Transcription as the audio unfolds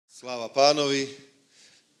Sláva Pánovi.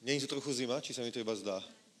 Nie je to trochu zima, či sa mi to iba zdá?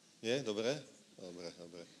 Nie? Dobre? Dobre.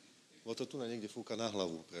 Bo to tu na niekde fúka na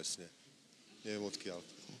hlavu, presne. Neviem odkiaľ.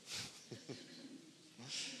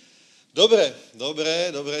 Dobre,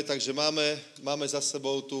 takže máme za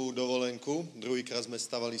sebou tú dovolenku. Druhýkrát sme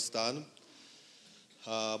stavali stan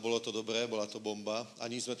a bolo to dobré, bola to bomba.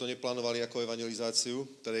 Ani sme to neplánovali ako evangelizáciu,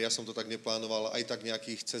 teda ja som to tak neplánoval, aj tak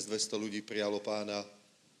nejakých cez 200 ľudí prijalo Pána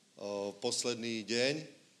posledný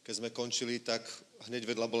deň. Keď sme končili, tak hneď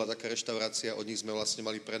vedľa bola taká reštaurácia, od nich sme vlastne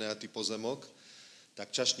mali prenajatý pozemok, tak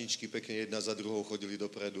čašničky pekne jedna za druhou chodili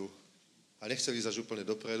dopredu. A nechceli ísť až úplne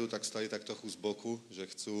dopredu, tak stali tak trochu z boku, že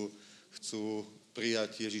chcú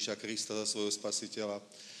prijať Ježiša Krista za svojho spasiteľa.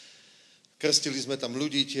 Krstili sme tam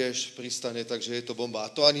ľudí tiež pri stane, takže je to bomba.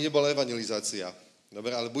 A to ani nebola evangelizácia.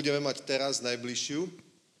 Dobre, ale budeme mať teraz najbližšiu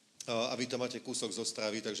a vy tam máte kúsok z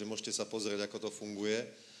Ostravy, takže môžete sa pozrieť, ako to funguje.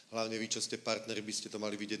 Hlavne vy, čo ste partneri, by ste to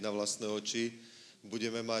mali vidieť na vlastné oči.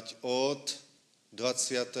 Budeme mať od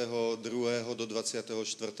 22. do 24.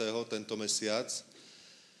 tento mesiac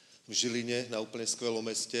v Žiline, na úplne skvelom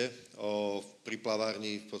meste, pri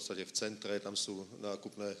plavárni, v podstate v centre, tam sú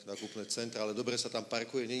nákupné centra, ale dobre sa tam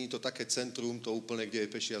parkuje. Není to také centrum, to úplne, kde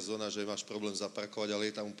je pešia zóna, že máš problém zaparkovať,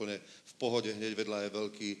 ale je tam úplne v pohode, hneď vedľa je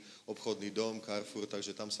veľký obchodný dom, Carrefour,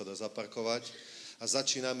 takže tam sa dá zaparkovať. A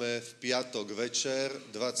začíname v piatok večer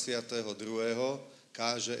 22.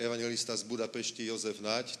 Káže evangelista z Budapešti Jozef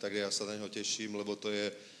Naď, tak ja sa na neho teším, lebo to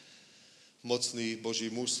je mocný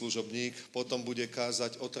Boží muž, služobník. Potom bude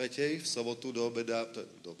kázať o 3:00 v sobotu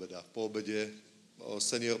po obede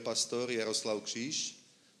senior pastor Jaroslav Kříž.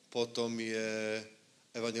 Potom je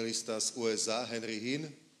evangelista z USA Henry Hinn.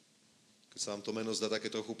 Keď sa vám to meno zdá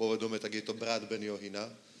také trochu povedome, tak je to brat Bennyho Hinna.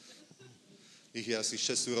 Ich je asi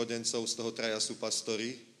 6 súrodencov, z toho 3 sú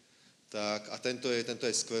pastori. Tak, a tento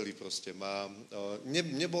je skvelý proste.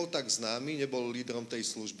 Nebol tak známy, nebol lídrom tej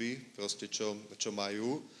služby, proste, čo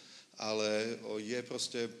majú, ale je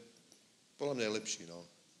proste, podľa mňa je lepší, no.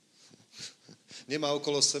 Nemá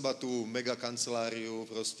okolo seba tú mega kanceláriu,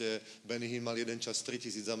 proste Benny Hinn mal jeden čas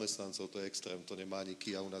 3000 zamestnancov, to je extrém, to nemá ani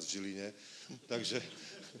Kia u nás v Žiline. Takže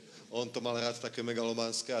on to mal rád také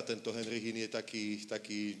megalománske a tento Henry Hinn je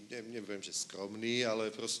taký, neviem, že skromný,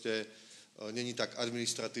 ale proste není tak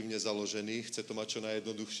administratívne založený, chce to mať čo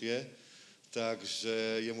najjednoduchšie,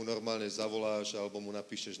 takže jemu normálne zavoláš alebo mu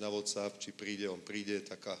napíšeš na WhatsApp, či príde, on príde,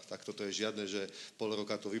 tak toto je žiadne, že pol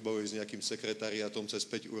roka to vybavuješ s nejakým sekretariátom cez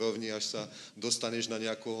 5 úrovní, až sa dostaneš na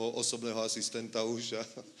nejakého osobného asistenta už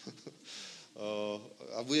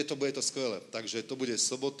a bude to skvelé. Takže to bude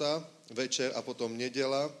sobota, večer a potom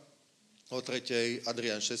nedeľa. O 3:00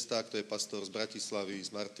 Adrián Šesták, to je pastor z Bratislavy,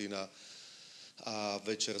 z Martina a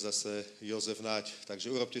večer zase Jozef Naď. Takže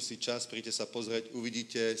urobte si čas, príďte sa pozrieť,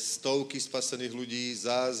 uvidíte stovky spasených ľudí,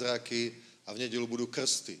 zázraky a v nedeľu budú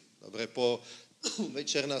krsty. Dobre,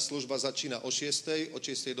 večerná služba začína o 6:00, od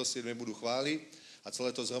 6:00 do 7:00 budú chvály a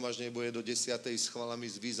celé to zhromaždenie bude do 10:00 s chválami,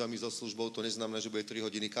 s výzvami, so službou. To neznamená, že bude 3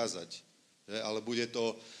 hodiny kázať, ale bude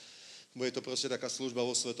to proste taká služba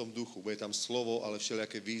vo Svetom duchu. Bude tam slovo, ale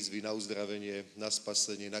všelijaké výzvy na uzdravenie, na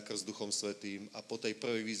spasenie, na krst Duchom Svätým a po tej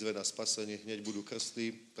prvej výzve na spasenie hneď budú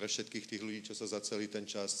krsty pre všetkých tých ľudí, čo sa za celý ten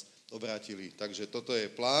čas obrátili. Takže toto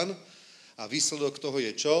je plán a výsledok toho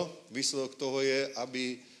je čo? Výsledok toho je,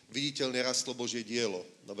 aby viditeľne rastlo Božie dielo.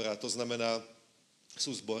 Dobre, a to znamená,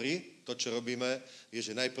 sú zbory. To, čo robíme,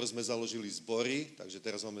 je, že najprv sme založili zbory, takže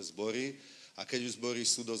teraz máme zbory. A keď už zbory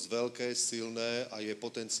sú dosť veľké, silné a je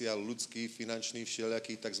potenciál ľudský, finančný,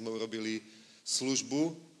 všelijaký, tak sme urobili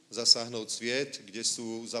službu Zasáhnout sviet, kde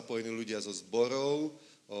sú zapojení ľudia zo zborov,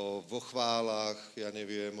 vo chválach,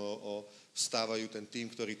 vstávajú ten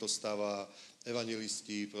tým, ktorý to stáva,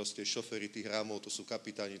 evangelisti, proste šoféri tých rámov, to sú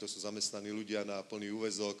kapitáni, to sú zamestnaní ľudia na plný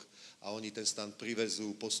úväzok a oni ten stan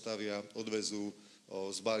privezú, postavia, odvezú,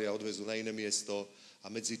 zbalia, odvezú na iné miesto. A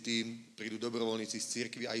medzi tým prídu dobrovoľníci z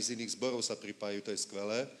cirkvi, aj z iných zborov sa pripájajú, to je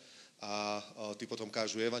skvelé. A tí potom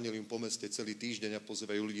kážu evanjelium po meste celý týždeň a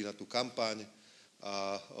pozývajú ľudí na tú kampaň.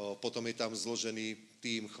 A potom je tam zložený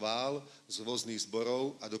tím chvál z rôznych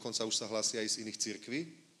zborov a dokonca už sa hlásia aj z iných cirkví.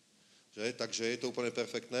 Takže je to úplne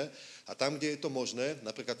perfektné. A tam, kde je to možné,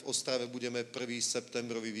 napríklad v Ostrave budeme 1.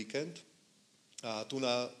 septembrový víkend a tu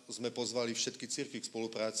sme pozvali všetky cirkvi k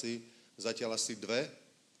spolupráci, zatiaľ asi dve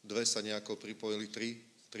sa nejako pripojili,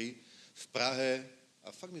 tri v Prahe a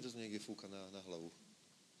fakt mi to niekde fúka na hlavu.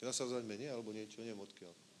 Teda sa vzaďme, nie? Alebo niečo, neviem odkiaľ.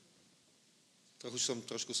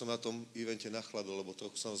 Trošku som na tom evente nachladol, lebo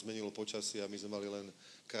trochu sa zmenilo počasie a my sme mali len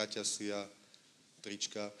kraťasy a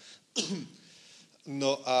trička.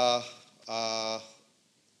 No a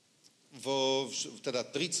teda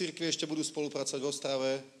 3 cirkvi ešte budú spolupracovať v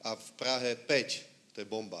Ostrave a v Prahe 5. To je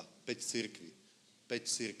bomba. 5 cirkví. 5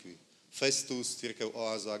 cirkví. Festus, cirkev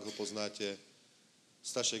Oáza, ak ho poznáte.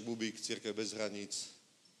 Stašek Bubík, cirkev bez hraníc.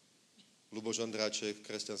 Ľuboš Ondráček,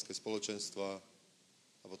 kresťanské spoločenstva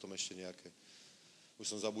a potom ešte nejaké. Už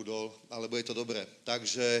som zabudol, ale bude to dobré.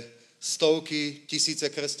 Takže stovky, tisíce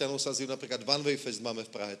kresťanov sa zjú, napríklad One Way Fest máme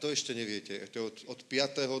v Prahe, to ešte neviete. Od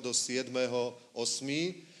 5. do 7. 8.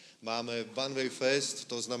 máme One Way Fest,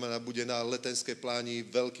 to znamená, bude na Letenskej pláni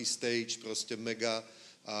veľký stage, proste mega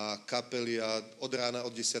a kapely a od rána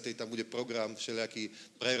od 10. tam bude program všelijaký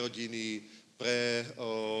pre rodiny,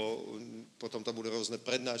 potom tam budú rôzne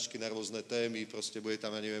prednášky na rôzne témy, proste bude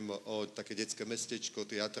tam, ja neviem, také detské mestečko,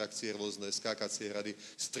 tie atrakcie rôzne, skákacie hrady,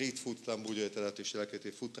 street food tam bude, teda tie všelijaké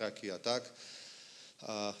tie food trucky a tak.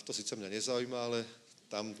 A to síce mňa nezaujíma, ale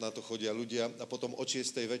tam na to chodia ľudia. A potom od 6.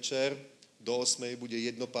 večer do 8. bude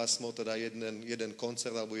jedno pásmo, teda jeden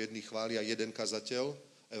koncert alebo jedný chváli a jeden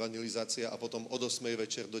kazateľ, evangelizácia a potom od 8.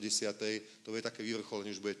 večer do 10. to bude také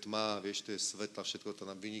vyvrcholenie, už bude tma, vieš, to je svetla, všetko to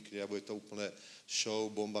nám vynikne a bude to úplne show,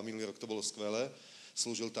 bomba. Minulý rok to bolo skvelé.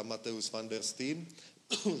 Slúžil tam Matthäus van der Steen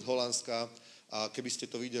z Holandska a keby ste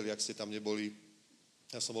to videli, ak ste tam neboli,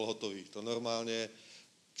 ja som bol hotový. To normálne,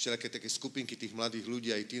 všelijaké také skupinky tých mladých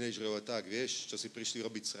ľudí, aj tínedžerov a tak, vieš, čo si prišli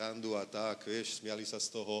robiť srandu a tak, vieš, smiali sa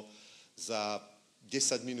z toho. Za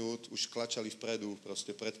 10 minút už klačali vpredu,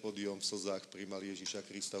 proste pred pódium v slzách prijímali Ježiša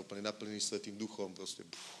Krista, úplne naplnení Svätým Duchom, proste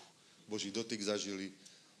Boží dotyk zažili.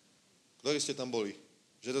 Ktorí ste tam boli?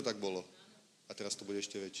 Že to tak bolo? A teraz to bude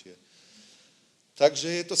ešte väčšie.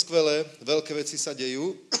 Takže je to skvelé, veľké veci sa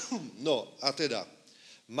dejú. No a teda,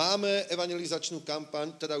 máme evangelizačnú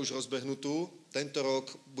kampaň, teda už rozbehnutú. Tento rok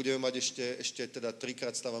budeme mať ešte teda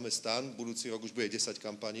 3-krát stávame stan, budúci rok už bude 10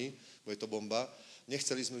 kampaní, bude to bomba.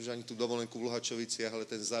 Nechceli sme už ani tú dovolenku v Luhačoviciach, ale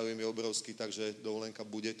ten záujem je obrovský, takže dovolenka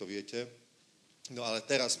bude, to viete. No ale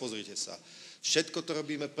teraz pozrite sa. Všetko to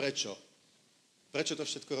robíme prečo? Prečo to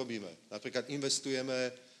všetko robíme? Napríklad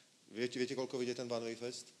investujeme, viete koľko vyjde ten One Way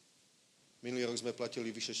Fest? Minulý rok sme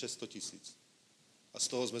platili vyše 600 000. A z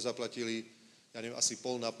toho sme zaplatili, ja neviem, asi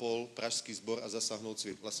pol na pol pražský zbor a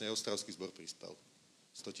zasahnúci, vlastne aj ostravský zbor prispel.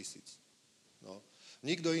 100 000. No.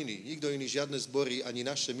 Nikto iný, žiadne zbory, ani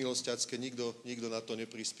naše milosťacké, nikto na to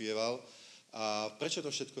neprispieval. A prečo to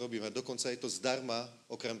všetko robíme? Dokonca je to zdarma,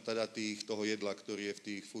 okrem teda toho jedla, ktorý je v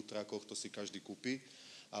tých food truckoch, to si každý kúpi.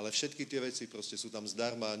 Ale všetky tie veci proste sú tam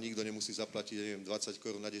zdarma, nikto nemusí zaplatiť, neviem, 20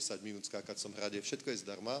 korún na 10 minút skákať som hrade, všetko je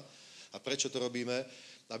zdarma. A prečo to robíme?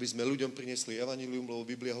 Aby sme ľuďom priniesli evanjelium, lebo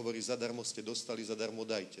Biblia hovorí, zadarmo ste dostali, zadarmo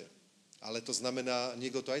dajte. Ale to znamená,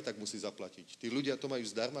 niekto to aj tak musí zaplatiť. Tí ľudia to majú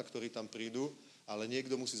zdarma, ktorí tam prídu, ale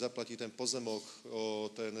niekto musí zaplatiť ten pozemok,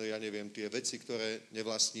 ja neviem, tie veci, ktoré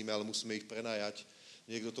nevlastníme, ale musíme ich prenajať.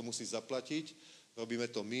 Niekto to musí zaplatiť.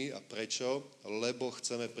 Robíme to my. A prečo? Lebo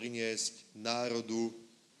chceme priniesť národu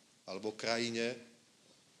alebo krajine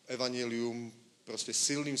evanjelium proste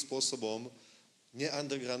silným spôsobom,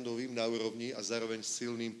 neundergroundovým na úrovni a zároveň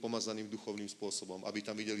silným, pomazaným duchovným spôsobom, aby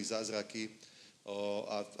tam videli zázraky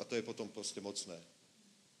a to je potom proste mocné.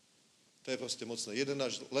 To je proste mocné. Jeden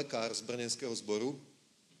náš lekár z brnenského zboru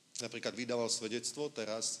napríklad vydával svedectvo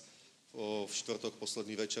teraz v štvrtok,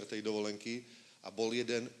 posledný večer tej dovolenky a bol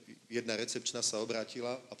jedna recepčná sa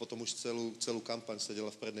obrátila a potom už celú kampaň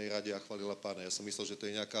sedela v prednej rade a chválila Pána. Ja som myslel, že to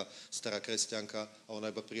je nejaká stará kresťanka a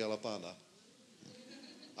ona iba prijala Pána.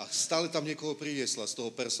 A stále tam niekoho priniesla z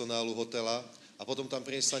toho personálu hotela a potom tam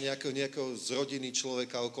priniesla nejakého z rodiny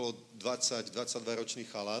človeka okolo 20-22 ročný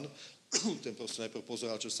chalan. Ten proste najprv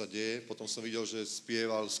pozeral, čo sa deje, potom som videl, že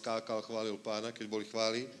spieval, skákal, chválil Pána, keď boli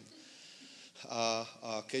chvály.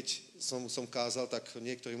 A keď som kázal, tak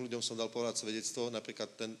niektorým ľuďom som dal povedať svedectvo,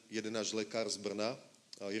 napríklad ten jeden náš lekár z Brna,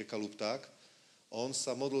 Jirka Lupták, on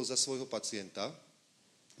sa modlil za svojho pacienta,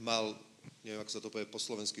 mal, neviem, ako sa to povie po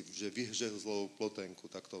slovensky, že vyhřezlou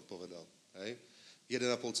plotenku, tak to povedal, hej?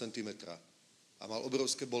 1,5 cm. A mal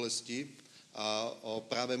obrovské bolesti, a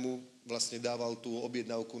práve mu vlastne dával tú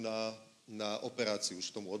objednávku na operáciu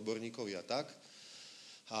už tomu odborníkovi a tak.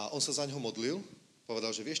 A on sa za ňoho modlil,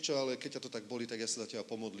 povedal, že vieš čo, ale keď ťa to tak boli, tak ja sa za teba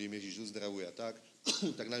pomodlím, Ježiš uzdravuje a tak.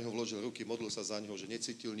 Tak na ňo vložil ruky, modlil sa za ňoho, že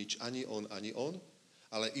necítil nič ani on,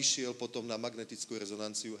 ale išiel potom na magnetickú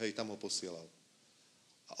rezonanciu, hej, tam ho posielal.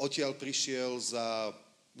 A odtiaľ prišiel za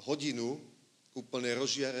hodinu úplne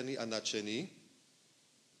rozžiarený a nadšený,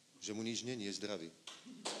 že mu nič nie je zdravý.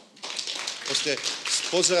 Proste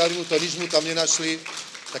pozerali mu to, nič mu tam nenašli,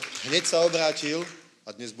 tak hneď sa obrátil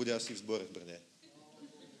a dnes bude asi v zbore v Brne.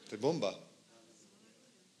 To je bomba.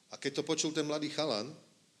 A keď to počul ten mladý chalan,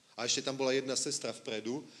 a A ešte tam bola jedna sestra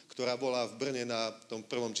vpredu, ktorá bola v Brne na tom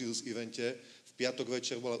prvom Jesus evente. V piatok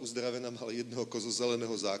večer bola uzdravená, mala jedného kozu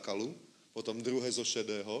zeleného zákalu, potom druhé zo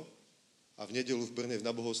šedého a v nedeľu v Brne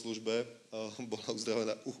na bohoslúžbe bola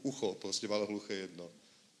uzdravená ucho, proste mala hluché jedno.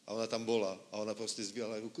 A ona tam bola a ona proste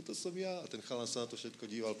zvíjala ruku, to som ja. A ten chalan sa na to všetko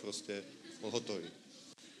díval, proste bol hotový.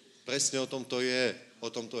 Presne o tom to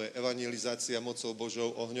je evangelizácia mocou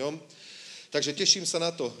Božou ohňom. Takže teším sa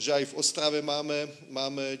na to, že aj v Ostrave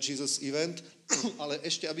máme Jesus event, ale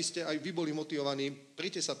ešte, aby ste aj vy boli motivovaní,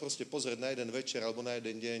 príďte sa proste pozrieť na jeden večer alebo na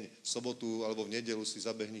jeden deň, v sobotu alebo v nedeľu si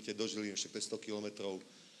zabehnite do Žilín, však to je 100 kilometrov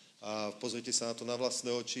a pozrite sa na to na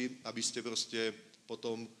vlastné oči, aby ste proste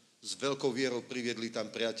potom s veľkou vierou priviedli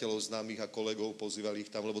tam priateľov, známych a kolegov, pozývali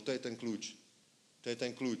ich tam, lebo to je ten kľúč. To je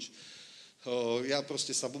ten kľúč. Ja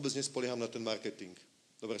proste sa vôbec nespolieham na ten marketing.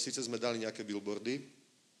 Dobre, síce sme dali nejaké billboardy,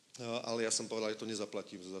 ale ja som povedal, že to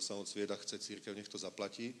nezaplatím za samot sviet a chce cirkev, nech to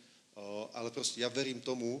zaplatí. Ale proste ja verím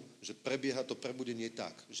tomu, že prebieha to prebudenie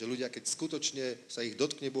tak, že ľudia, keď skutočne sa ich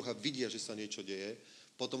dotkne Boh a vidia, že sa niečo deje,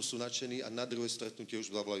 potom sú nadšení a na druhé stretnutie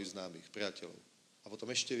už zavolajú známych, priateľov. A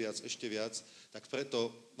potom ešte viac, tak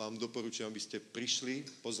preto vám doporučujem, aby ste prišli,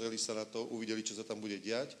 pozreli sa na to, uvideli, čo sa tam bude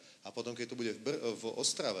diať a potom, keď to bude v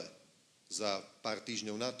Ostrave za pár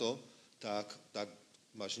týždňov na to, tak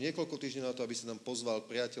máš niekoľko týždňov na to, aby si nám pozval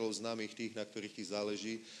priateľov známych tých, na ktorých ti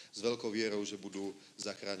záleží, s veľkou vierou, že budú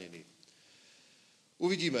zachránení.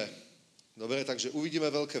 Uvidíme. Dobre, takže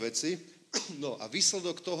uvidíme veľké veci. No a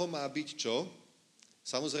výsledok toho má byť čo?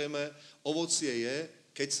 Samozrejme, ovocie je,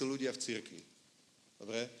 keď sú ľudia v cirkvi.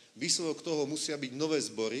 Dobre? Výsledok toho musia byť nové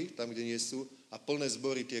zbory, tam, kde nie sú, a plné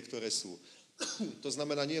zbory tie, ktoré sú. To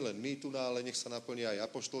znamená nielen my tu, ale nech sa naplní aj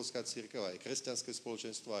apoštolská cirkev, aj kresťanské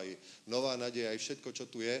spoločenstvo, aj nová nádej, aj všetko, čo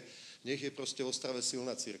tu je. Nech je proste v Ostrave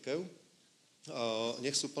silná cirkev,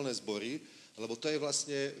 nech sú plné zbory, lebo to je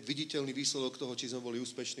vlastne viditeľný výsledok toho, či sme boli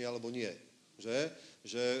úspešní alebo nie.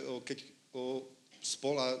 Že keď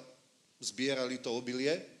spola zbierali to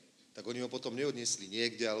obilie, tak oni ho potom neodnesli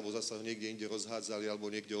niekde, alebo zasa ho niekde inde rozhádzali,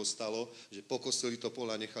 alebo niekde ostalo, že pokosili to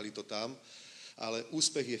pole a nechali to tam. Ale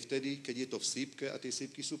úspech je vtedy, keď je to v sípke a tie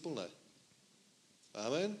sípky sú plné.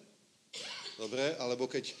 Amen? Dobre, alebo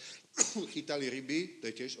keď chytali ryby, to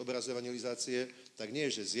je tiež obraz evangelizácie, tak nie,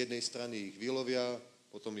 že z jednej strany ich vylovia,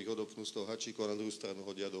 potom ich odopnú z toho hačíku a na druhú stranu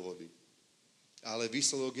hodia do vody. Ale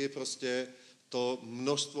výsledok je proste to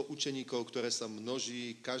množstvo učeníkov, ktoré sa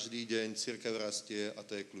množí každý deň, cirkev rastie a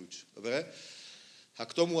to je kľúč. Dobre? A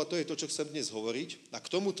k tomu, a to je to, čo chcem dnes hovoriť, a k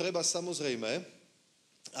tomu treba samozrejme,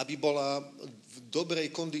 aby bola v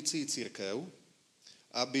dobrej kondícii cirkev,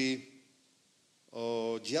 aby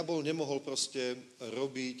diabol nemohol proste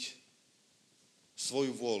robiť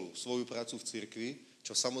svoju vôľu, svoju prácu v cirkvi,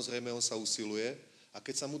 čo samozrejme on sa usiluje, a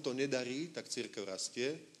keď sa mu to nedarí, tak cirkev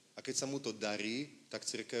rastie, a keď sa mu to darí, tak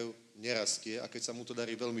cirkev nerastie, a keď sa mu to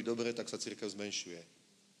darí veľmi dobre, tak sa cirkev zmenšuje.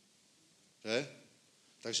 Že?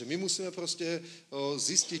 Takže my musíme proste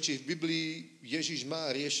zistiť, či v Biblii Ježiš má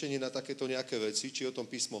riešenie na takéto nejaké veci, či o tom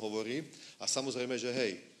písmo hovorí. A samozrejme, že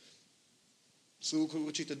hej, sú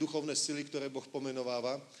určité duchovné sily, ktoré Boh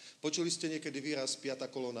pomenováva. Počuli ste niekedy výraz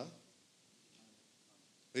piata kolona?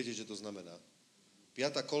 Viete, čo to znamená?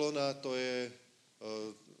 Piata kolona to je,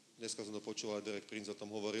 dneska som to počul, ale Derek Prince o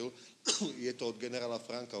tom hovoril, je to od generála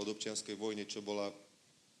Franka, od občianskej vojny, čo bola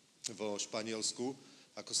v Španielsku,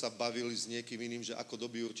 ako sa bavili s niekým iným, že ako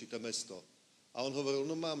dobijú určité mesto. A on hovoril,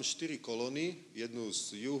 no mám 4 kolóny, jednu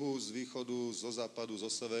z juhu, z východu, zo západu,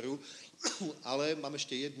 zo severu, ale mám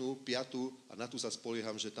ešte jednu, piatu, a na tú sa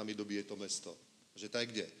spolieham, že tam mi dobije to mesto. Že tá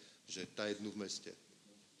je kde? Že tá je dnu v meste.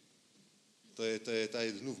 To je tá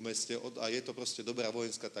je dnu v meste a je to proste dobrá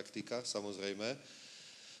vojenská taktika, samozrejme.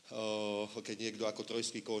 Keď niekto ako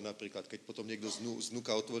trojský kôň napríklad, keď potom niekto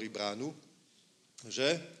znúka otvorí bránu,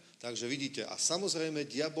 že? Takže vidíte, a samozrejme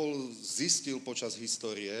diabol zistil počas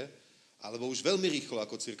histórie, alebo už veľmi rýchlo,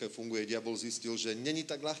 ako cirkev funguje, diabol zistil, že není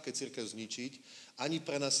tak ľahké cirkev zničiť, ani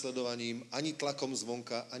prenasledovaním, ani tlakom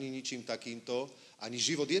zvonka, ani ničím takýmto, ani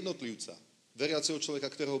život jednotlivca. Veriaceho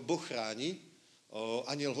človeka, ktorého Boh chráni,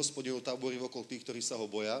 anjel Hospodinov táborí okolo tých, ktorí sa ho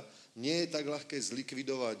boja, nie je tak ľahké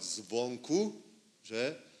zlikvidovať zvonku,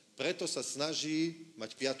 že? Preto sa snaží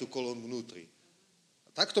mať piatu kolónu vnútri.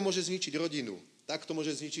 A tak to môže zničiť rodinu. Tak to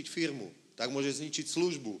môže zničiť firmu, tak môže zničiť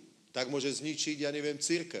službu, tak môže zničiť, ja neviem,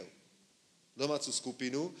 cirkev, domácu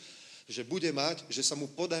skupinu, že bude mať, že sa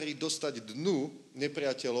mu podarí dostať dnu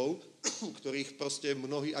nepriateľov, ktorých proste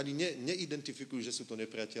mnohí ani neidentifikujú, že sú to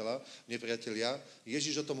nepriatelia.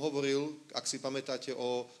 Ježiš o tom hovoril, ak si pamätáte,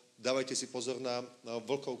 dávajte si pozor na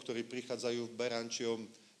vlkov, ktorí prichádzajú v berančiom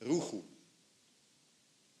ruchu.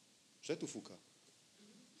 Čo tu fúka?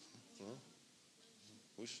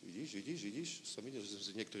 Už, vidíš? Som videl, že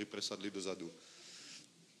si niektorí presadli dozadu.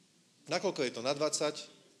 Nakoľko je to? Na 20?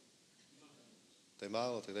 To je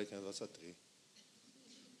málo, tak dajte na 23.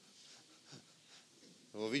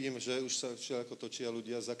 Lebo vidím, že už sa všelijako točia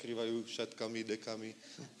ľudia, zakrývajú šatkami, dekami.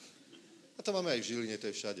 A to máme aj v Žiline,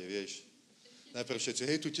 to je všade, vieš. Najprv všetci,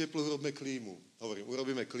 hej, tu teplo, urobme klímu. Hovorím,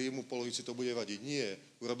 urobíme klímu, polovici to bude vadiť. Nie,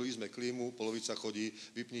 urobili sme klímu, polovica chodí,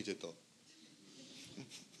 vypnite to.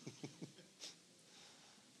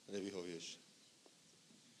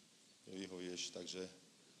 Nevyhovieš, takže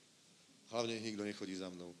hlavne nikto nechodí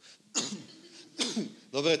za mnou.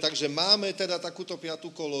 Dobre, takže máme teda takúto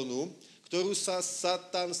 5. kolónu, ktorú sa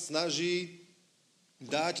Satan snaží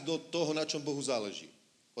dať do toho, na čom Bohu záleží.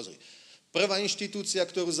 Pozri. Prvá inštitúcia,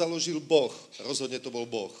 ktorú založil Boh, rozhodne to bol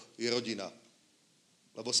Boh, je rodina.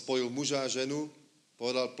 Lebo spojil muža a ženu,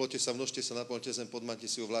 povedal, ploďte sa, množte sa, naplňte zem,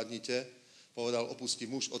 podmante si ho, vládnite. Povedal, opustí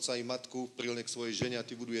muž, otca i matku, prilne k svojej žene a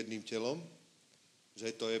ty budú jedným telom.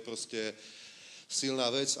 Že to je proste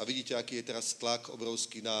silná vec. A vidíte, aký je teraz tlak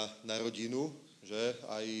obrovský na rodinu, že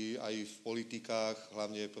aj v politikách,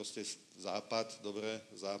 hlavne proste západ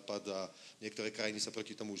a niektoré krajiny sa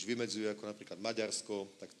proti tomu už vymedzujú, ako napríklad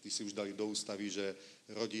Maďarsko, tak tí si už dali do ústavy, že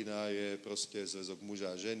rodina je proste zväzok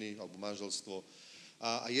muža a ženy, alebo manželstvo.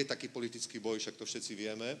 A je taký politický boj, však to všetci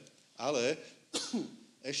vieme, ale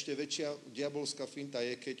ešte väčšia diabolská finta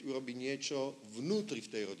je, keď urobí niečo vnútri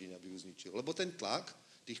v tej rodine, aby ju zničil. Lebo ten tlak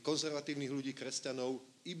tých konzervatívnych ľudí, kresťanov,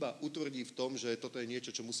 iba utvrdí v tom, že toto je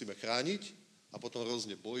niečo, čo musíme chrániť, a potom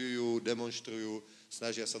rôzne bojujú, demonštrujú,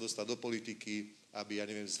 snažia sa dostať do politiky, aby,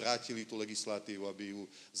 zvrátili tú legislatívu, aby ju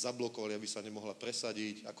zablokovali, aby sa nemohla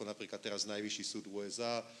presadiť, ako napríklad teraz Najvyšší súd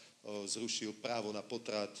USA zrušil právo na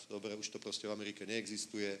potrat, dobre, už to proste v Amerike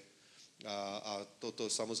neexistuje. A toto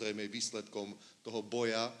samozrejme je výsledkom toho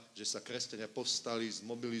boja, že sa kresťania povstali,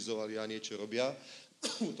 zmobilizovali a niečo robia.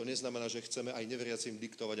 To neznamená, že chceme aj neveriacim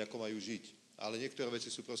diktovať, ako majú žiť. Ale niektoré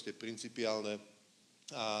veci sú proste principiálne,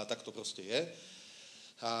 a tak to proste je.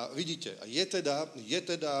 A vidíte, je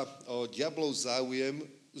teda diablov záujem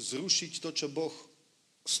zrušiť to, čo Boh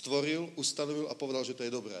stvoril, ustanovil a povedal, že to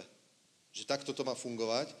je dobré. Že takto to má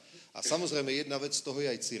fungovať. A samozrejme jedna vec z toho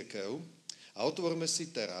je aj cirkev. A otvorme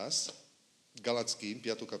si teraz Galackým,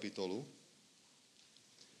 5. kapitolu.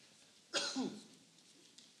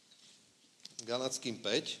 Galackým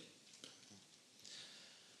 5.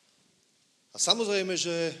 A samozrejme,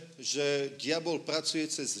 že diabol pracuje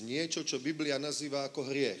cez niečo, čo Biblia nazýva ako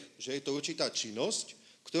hriech. Že je to určitá činnosť,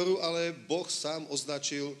 ktorú ale Boh sám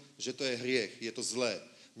označil, že to je hriech, je to zlé.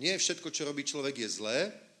 Nie všetko, čo robí človek, je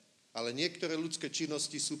zlé, ale niektoré ľudské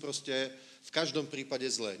činnosti sú proste v každom prípade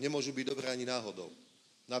zlé. Nemôžu byť dobré ani náhodou.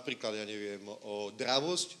 Napríklad,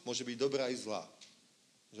 dravosť môže byť dobrá aj zlá.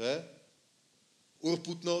 Že?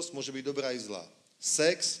 Urputnosť môže byť dobrá aj zlá.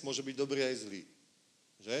 Sex môže byť dobrý aj zlý.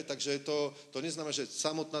 Že? Takže to neznamená, že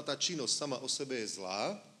samotná tá činnosť sama o sebe je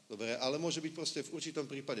zlá, dobre, ale môže byť proste v určitom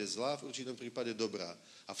prípade zlá, v určitom prípade dobrá.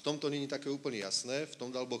 A v tomto nie je také úplne jasné, v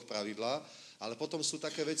tom dal Boh pravidlá, ale potom sú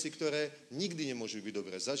také veci, ktoré nikdy nemôžu byť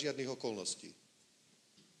dobré, za žiadnych okolností.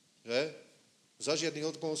 Že? Za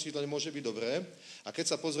žiadnych okolností to nemôže byť dobré. A keď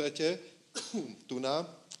sa pozriete tu na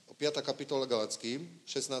 5. kapitola Galackým,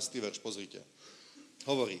 16. verš, pozrite.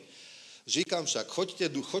 Hovorí, říkám však,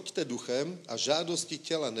 choďte duchem a žádosti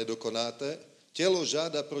tela nedokonáte, telo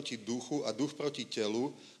žáda proti duchu a duch proti telu,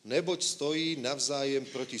 neboť stojí navzájem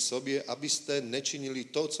proti sobě, abyste nečinili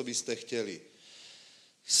to, co byste chtěli.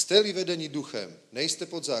 Jste-li vedení duchem, nejste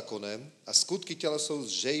pod zákonem a skutky těla jsou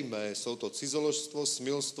zřejmé, jsou to cizoložstvo,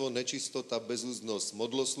 smilstvo, nečistota, bezúznost,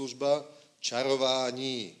 modloslužba,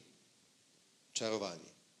 čarování.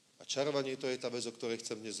 A čarovanie to je tá vec, o ktorej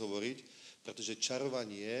chcem dnes hovoriť, pretože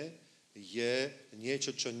čarovanie je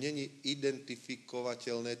niečo, čo není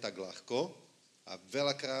identifikovateľné tak ľahko a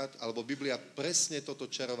veľakrát, alebo Biblia presne toto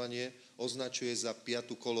čarovanie označuje za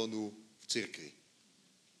 5. kolónu v cirkvi.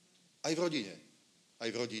 Aj v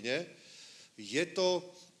rodine. Je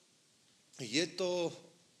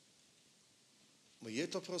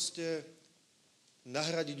to proste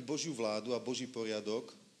nahradiť Božiu vládu a Boží poriadok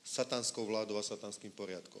satanskou vládou a satanským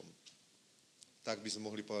poriadkom. Tak by sme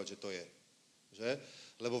mohli povedať, že to je. Že?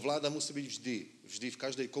 Lebo vláda musí byť vždy v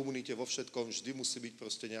každej komunite, vo všetkom, vždy musí byť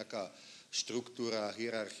proste nejaká štruktúra,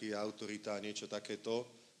 hierarchia, autorita, niečo takéto.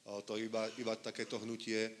 To iba takéto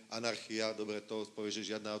hnutie, anarchia, dobre, to povie,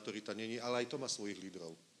 že žiadna autorita není, ale aj to má svojich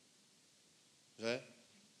lídrov. Že?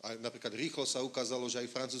 A napríklad rýchlo sa ukázalo, že aj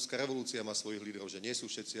francúzska revolúcia má svojich lídrov, že nie sú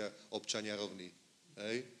všetci občania rovní.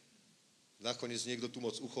 Hej? Nakoniec niekto tu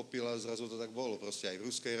moc uchopil a zrazu to tak bolo. Proste aj v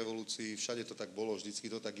ruskej revolúcii, všade to tak bolo, vždycky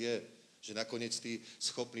to tak je. Že nakoniec tí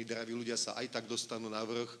schopní, draví ľudia sa aj tak dostanú na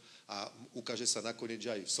vrch a ukáže sa nakoniec,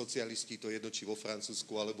 že aj socialisti, to jedno, či vo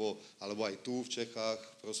Francúzsku, alebo aj tu v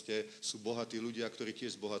Čechách, proste sú bohatí ľudia, ktorí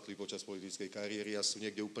tiež zbohatli počas politickej kariéry a sú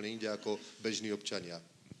niekde úplne inde ako bežní občania.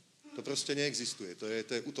 To proste neexistuje, to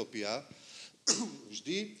je utopia.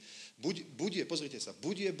 Vždy, pozrite sa,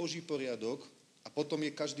 buď je Boží poriadok a potom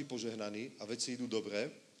je každý požehnaný a veci idú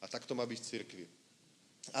dobre a tak to má byť v cirkvi.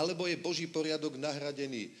 Alebo je Boží poriadok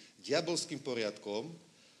nahradený diabolským poriadkom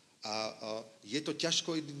a je to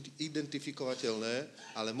ťažko identifikovateľné,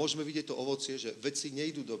 ale môžeme vidieť to ovocie, že veci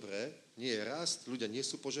nejdú dobre, nie je rast, ľudia nie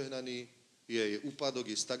sú požehnaní, je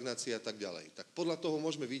úpadok, je stagnácia a tak ďalej. Tak podľa toho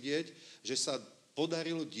môžeme vidieť, že sa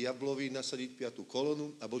podarilo diablovi nasadiť 5.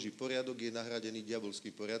 kolónu a Boží poriadok je nahradený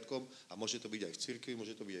diabolským poriadkom a môže to byť aj v cirkvi,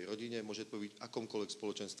 môže to byť aj v rodine, môže to byť v akomkoľvek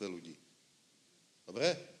spoločenstve ľudí.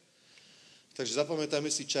 Dobre? Takže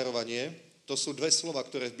zapamätajme si čarovanie. To sú dve slova,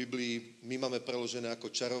 ktoré v Biblii my máme preložené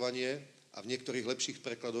ako čarovanie a v niektorých lepších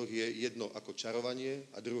prekladoch je jedno ako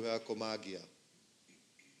čarovanie a druhé ako mágia.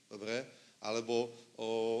 Dobre? Alebo,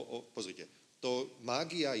 pozrite, to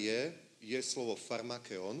mágia je slovo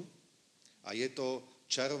farmakeon a je to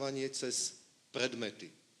čarovanie cez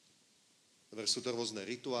predmety. Dobre, sú to rôzne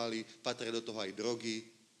rituály, patria do toho aj drogy,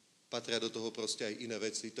 patria do toho proste aj iné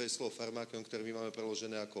veci. To je slovo farmakeon, ktoré my máme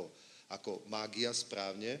preložené ako mágia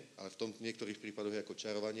správne, ale v niektorých prípadoch je ako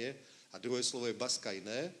čarovanie. A druhé slovo je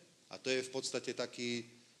baskajné a to je v podstate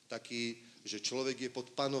taký, že človek je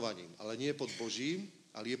pod panovaním, ale nie pod Božím,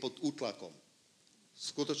 ale je pod útlakom. V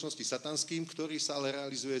skutočnosti satanským, ktorý sa ale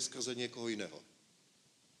realizuje skrze niekoho iného.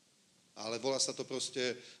 Ale volá sa to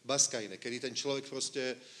proste baskajné, kedy ten človek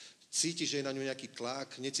proste cíti, že je na ňu nejaký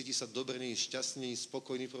tlak, necíti sa dobre, nie je šťastný,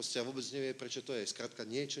 spokojný proste a vôbec nevie, prečo to je. Skrátka,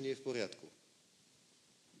 niečo nie je v poriadku.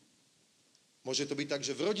 Môže to byť tak,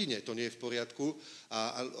 že v rodine to nie je v poriadku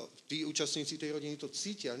a tí účastníci tej rodiny to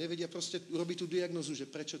cítia, ale nevedia proste urobiť tú diagnozu,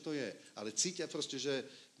 že prečo to je. Ale cítia proste, že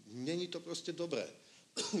není to proste dobré.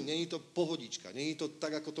 Není to pohodička, není to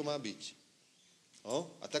tak, ako to má byť.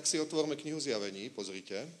 No, a tak si otvorme knihu Zjavení,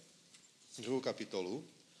 pozrite, 2. kapitolu.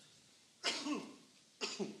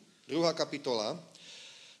 2. kapitola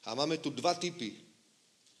a máme tu dva typy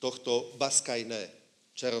tohto baskajné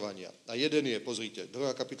čarovania. A jeden je, pozrite,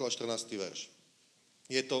 2. kapitola 14. verš.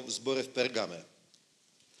 Je to v zbore v Pergame.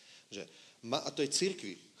 A to je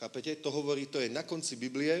cirkvi, chápete? To hovorí, to je na konci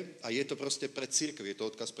Biblie a je to proste pre cirkev, je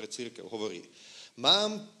to odkaz pre cirkev. Hovorí,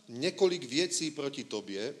 mám niekoľk vecí proti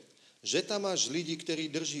tobie, že tam máš ľudí, ktorí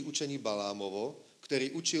drží učení Balámovo,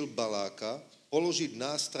 ktorý učil Baláka položiť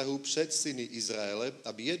nástrahu před syny Izraele,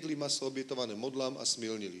 aby jedli maso obětované modlám a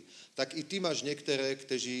smilnili. Tak i ty máš niektoré,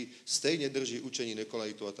 kteří stejne drží učení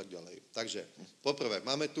Nikolaitu a tak ďalej. Takže, poprvé,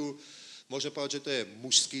 máme tu, môžeme povedať, že to je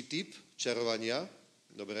mužský typ čarovania,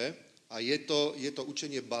 dobre, a je to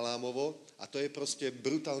učenie Balámovo a to je proste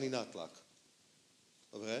brutálny nátlak.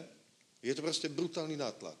 Dobre? Je to proste brutálny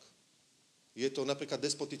nátlak. Je to napríklad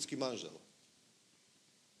despotický manžel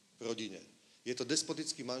v rodine. Je to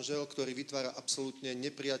despotický manžel, ktorý vytvára absolútne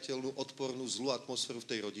nepriateľnú, odpornú, zlú atmosféru v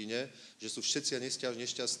tej rodine, že sú všetci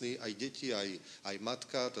nešťastní, aj deti, aj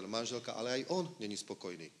matka, teda manželka, ale aj on není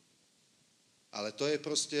spokojný. Ale to je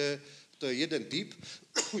jeden typ,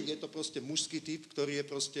 je to proste mužský typ, ktorý je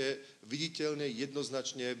proste viditeľne,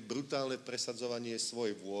 jednoznačne brutálne presadzovanie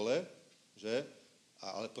svojej vôle, že?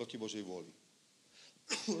 Ale proti Božej vôli.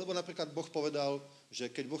 Lebo napríklad Boh povedal,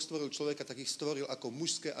 že keď Boh stvoril človeka, tak ich stvoril ako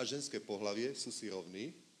mužské a ženské pohlavie, sú si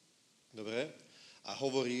rovní, dobre? A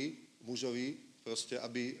hovorí mužovi proste,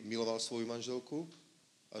 aby miloval svoju manželku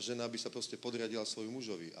a žena by sa proste podriadila svoju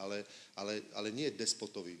mužovi, ale nie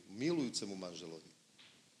despotovi, milujúcemu manželovi.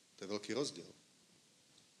 To je veľký rozdiel.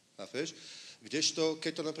 Chápeš? Kdežto,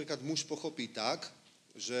 keď to napríklad muž pochopí tak,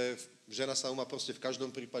 že žena sa má proste v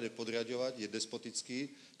každom prípade podriadovať, je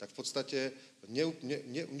despotický, tak v podstate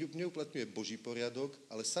neuplatňuje Boží poriadok,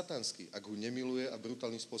 ale satanský, ak ho nemiluje a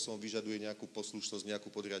brutálnym spôsobom vyžaduje nejakú poslušnosť,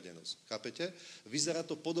 nejakú podriadenosť. Chápete? Vyzerá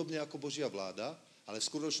to podobne ako Božia vláda, ale v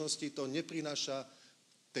skutočnosti to neprináša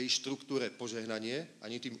tej štruktúre požehnanie,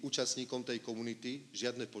 ani tým účastníkom tej komunity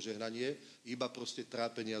žiadne požehnanie, iba proste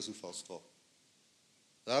trápenie a zúfalstvo.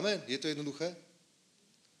 Amen? Je to jednoduché?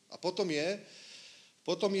 A potom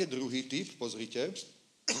je druhý typ, pozrite,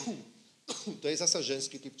 to je zasa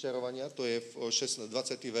ženský typ čarovania, to je v 20.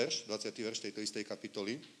 verš tejto istej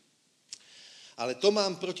kapitoly. Ale to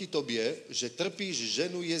mám proti tobie, že trpíš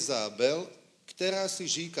ženu Jezábel, ktorá si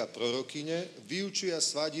žíka prorokyne, vyučuje a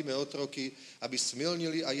svádíme otroky, aby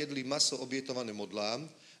smilnili a jedli maso obietované modlám,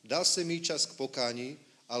 dal sem jí čas k pokání,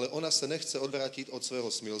 ale ona se nechce odvrátit od svého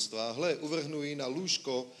smilstva. Hle, uvrhnu ji na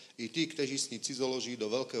lůžko i ty, kteří s ní cizoloží do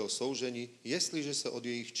velkého soužení, jestliže se od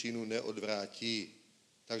jejich činu neodvrátí.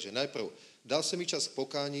 Takže najprv, dal se mi čas k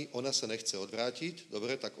pokání, ona se nechce odvrátit,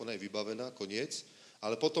 dobre, tak ona je vybavená, koniec,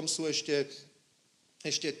 ale potom sú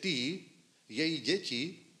ešte tí, její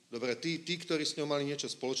deti, dobre, tí, ktorí s ňou mali niečo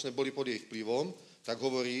spoločné, boli pod jej vplyvom, tak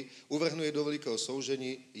hovorí, uvrhnu je do veľkého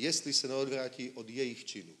soužení, jestli se neodvrátí od jejich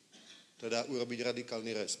činu. Teda urobiť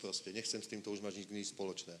radikálny rez proste. Nechcem s týmto už mať nič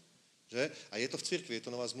spoločné. Že? A je to v cirkvi, je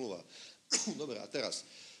to nová zmluva. Dobre, a teraz.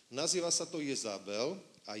 Nazýva sa to Jezabel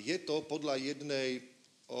a je to podľa jednej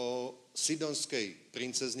sidonskej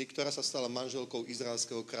princezny, ktorá sa stala manželkou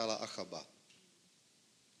izraelského kráľa Achaba.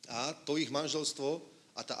 A to ich manželstvo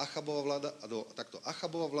a tá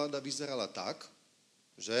Achabová vláda vyzerala tak,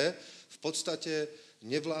 že v podstate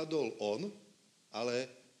nevládol on,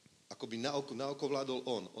 ale akoby na oko vládol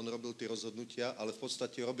on. On robil tie rozhodnutia, ale v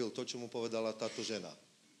podstate robil to, čo mu povedala táto žena.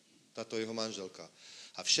 Táto jeho manželka.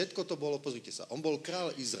 A všetko to bolo, pozrite sa, on bol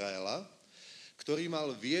král Izraela, ktorý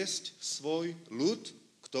mal viesť svoj ľud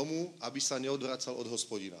k tomu, aby sa neodvracal od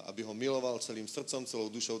Hospodina. Aby ho miloval celým srdcom, celou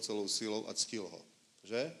dušou, celou silou a ctil ho.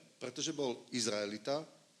 Že? Pretože bol Izraelita,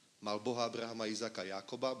 mal Boha Abrahama, Izáka,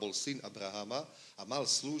 Jákoba, bol syn Abrahama a mal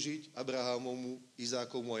slúžiť Abrahamovmu,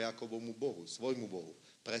 Izákovmu a Jákobovmu Bohu, svojmu Bohu.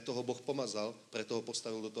 Preto ho Boh pomazal, preto ho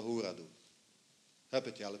postavil do toho úradu.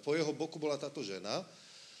 Chápete? Ale po jeho boku bola táto žena,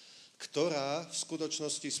 ktorá v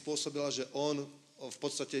skutočnosti spôsobila, že on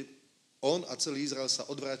a celý Izrael sa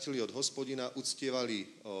odvrátili od Hospodina,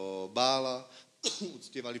 uctievali Bála,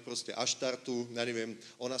 uctievali proste Aštartu, ja neviem,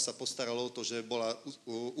 ona sa postarala o to, že bola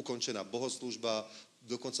ukončená bohoslúžba,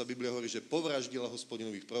 dokonca Biblia hovorí, že povraždila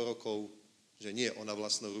Hospodinových prorokov, že nie ona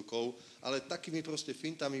vlastnou rukou, ale takými proste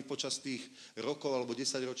fintami počas tých rokov alebo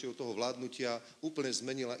 10 ročí toho vládnutia úplne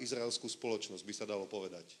zmenila izraelskú spoločnosť, by sa dalo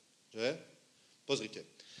povedať. Že? Pozrite.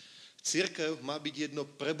 Cirkev má byť jedno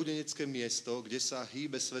prebudenecké miesto, kde sa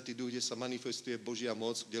hýbe Svätý Duch, kde sa manifestuje Božia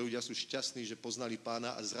moc, kde ľudia sú šťastní, že poznali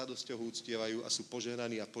Pána a s radosťou ho uctievajú a sú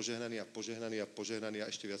požehnaní a požehnaní a požehnaní a požehnaní a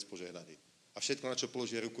ešte viac požehnaní. A všetko, na čo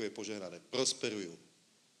položia ruku, je požehnané. Prosperujú.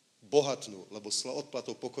 Bohatnú, lebo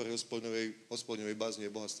odplatou pokory Hospodinovej bázne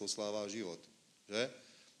je bohatstvo, sláva a život. Že?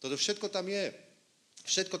 Toto všetko tam je.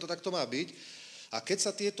 Všetko to takto má byť. A keď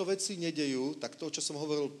sa tieto veci nedejú, tak to, čo som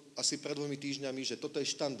hovoril asi pred 2 týždňami, že toto je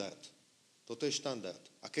štandard. Toto je štandard.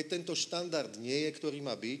 A keď tento štandard nie je, ktorý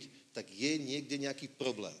má byť, tak je niekde nejaký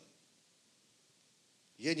problém.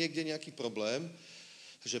 Je niekde nejaký problém,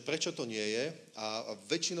 že prečo to nie je a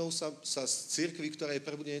väčšinou sa z cirkvi, ktorá je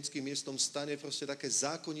prebudeneckým miestom, stane proste také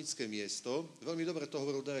zákonické miesto. Veľmi dobre to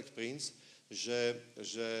hovoril Derek Prince, že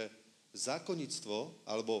zákonníctvo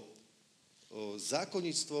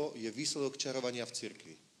je výsledok čarovania v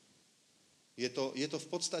cirkvi. Je to v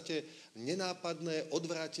podstate nenápadné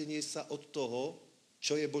odvrátenie sa od toho,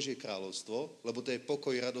 čo je Božie kráľovstvo, lebo to je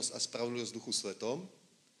pokoj, radosť a spravodlivosť v Duchu Svetom.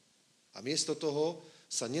 A miesto toho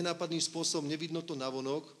sa nenápadným spôsobom nevidno to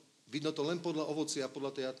navonok, vidno to len podľa ovocia a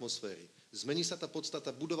podľa tej atmosféry. Zmení sa tá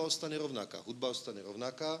podstata, budova ostane rovnaká, hudba ostane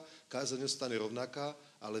rovnaká, kázaň ostane rovnaká,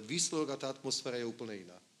 ale výsledok a tá atmosféra je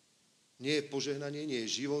úplne iná. Nie je požehnanie, nie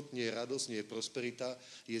je život, nie je radosť, nie je prosperita,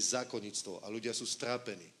 je zákonníctvo a ľudia sú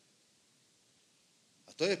strápení.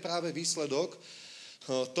 A to je práve výsledok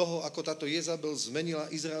toho, ako táto Jezabel zmenila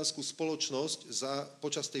izraelskú spoločnosť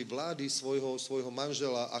počas tej vlády svojho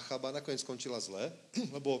manžela Achaba, nakoniec skončila zle,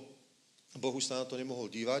 lebo Boh už sa na to nemohol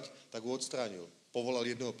dívať, tak ho odstránil. Povolal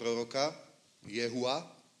jedného proroka, Jehua,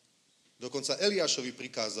 dokonca Eliášovi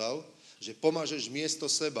prikázal, že pomážeš miesto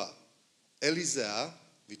seba Elizea,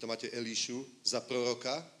 vy to máte Elišu, za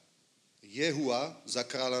proroka, Jehua za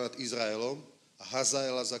kráľa nad Izraelom a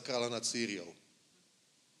Hazaela za kráľa nad Sýriou.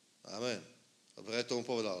 Amen. Dobre, to mu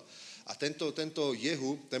povedal. A tento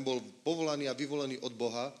Jehu, ten bol povolaný a vyvolený od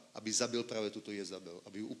Boha, aby zabil práve túto Jezabel,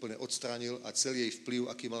 aby ju úplne odstránil a celý jej vplyv,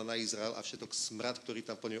 aký mal na Izrael a všetok smrad, ktorý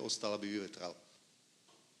tam po nej ostal, aby vyvetral.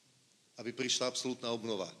 Aby prišla absolútna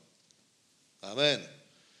obnova. Amen.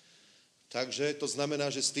 Takže to znamená,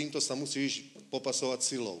 že s týmto sa musíš popasovať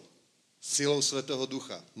silou. Silou Svätého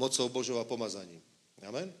Ducha, mocou Božou a pomazaním.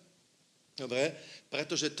 Amen. Dobre,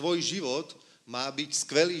 pretože tvoj život má byť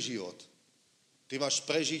skvelý život. Ty máš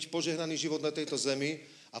prežiť požehnaný život na tejto zemi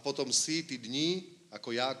a potom si ty dní,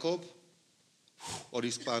 ako Jákob,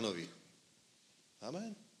 odísť k Pánovi.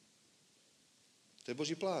 Amen. To je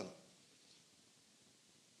Boží plán.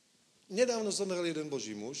 Nedávno zomrel jeden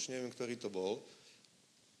Boží muž, neviem, ktorý to bol,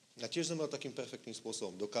 a tiež zomrel takým perfektným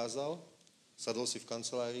spôsobom. Dokázal, sadol si v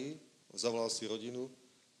kancelárii, zavolal si rodinu,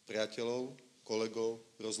 priateľov, kolegov,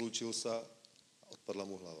 rozlúčil sa a odpadla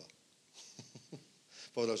mu hlava.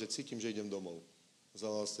 Povedal, že cítim, že idem domov.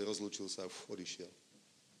 Zavolal si, rozlúčil sa a odišiel.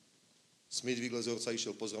 Smith Wigglesworth sa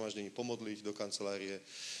išiel po zhromaždení pomodliť do kancelárie,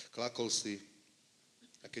 klakol si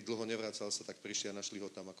a keď dlho nevracal sa, tak prišli a našli ho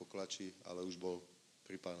tam ako klačí, ale už bol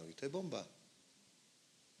pri Pánovi. To je bomba.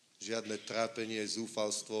 Žiadne trápenie,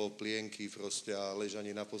 zúfalstvo, plienky proste a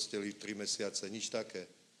ležanie na posteli 3 mesiace, nič také.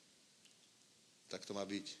 Tak to má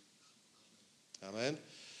byť. Amen.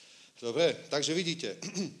 Dobre, takže vidíte,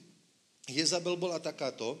 Jezabel bola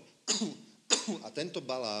takáto a tento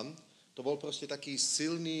Balám, to bol proste taký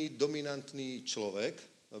silný, dominantný človek,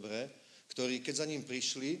 dobre, ktorý, keď za ním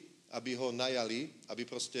prišli, aby ho najali, aby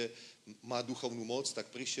proste má duchovnú moc,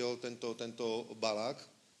 tak prišiel tento Balák,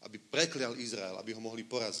 aby preklial Izrael, aby ho mohli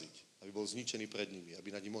poraziť, aby bol zničený pred nimi,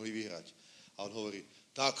 aby nad ním mohli vyhrať. A on hovorí,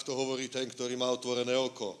 tak to hovorí ten, ktorý má otvorené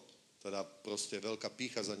oko. Teda proste veľká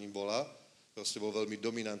pýcha za ním bola, proste bol veľmi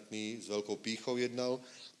dominantný, s veľkou pýchou jednal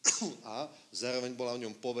a zároveň bola o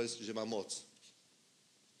ňom povesť, že má moc.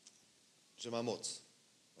 Že má moc.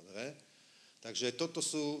 Dobre? Takže toto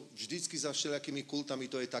sú vždycky za všelijakými kultami,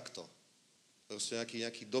 to je takto. Proste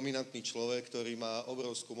nejaký dominantný človek, ktorý má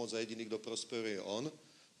obrovskú moc a jediný, kto prosperuje, je on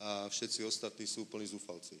a všetci ostatní sú úplní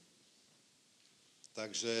zúfalci.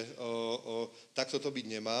 Takže takto to byť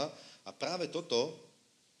nemá. A práve toto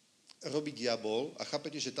robí diabol a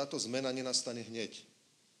chápete, že táto zmena nenastane hneď.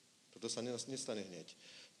 Toto sa nestane hneď.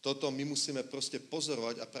 Toto my musíme proste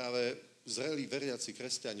pozorovať a práve zrelí veriaci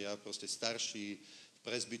kresťania, proste starší,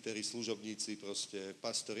 presbyteri, služobníci, proste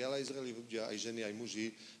pastori, ale aj zrelí ľudia, aj ženy, aj muži,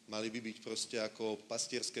 mali by byť proste ako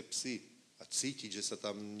pastierské psy a cítiť, že sa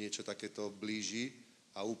tam niečo takéto blíži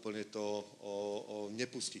a úplne to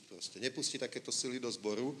nepustiť proste. Nepustiť takéto sily do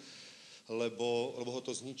zboru, lebo ho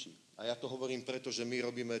to zničí. A ja to hovorím preto, že my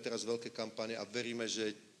robíme teraz veľké kampane a veríme,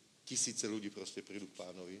 že tisíce ľudí proste prídu k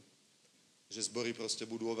Pánovi. Že zbory proste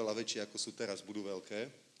budú oveľa väčšie, ako sú teraz, budú veľké,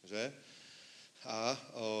 že? A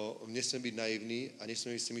nesmieme byť naivní a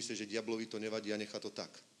nesmieme si myslieť, že diablovi to nevadí a nechá to tak.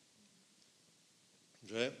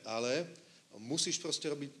 Že? Ale musíš proste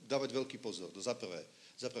dávať veľký pozor. Za prvé,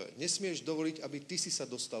 nesmieš dovoliť, aby ty si sa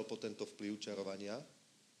dostal po tento vplyv čarovania.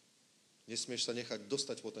 Nesmieš sa nechať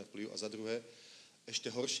dostať po ten vplyv. A za druhé, ešte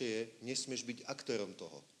horšie je, nesmieš byť aktérom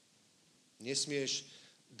toho. Nesmieš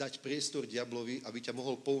dať priestor diablovi, aby ťa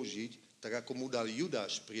mohol použiť, tak ako mu dal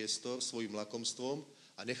Judáš priestor svojim lakomstvom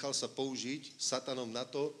a nechal sa použiť satanom na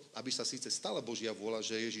to, aby sa síce stala Božia vôľa,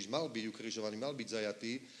 že Ježiš mal byť ukrižovaný, mal byť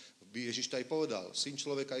zajatý. Ježiš to aj povedal, syn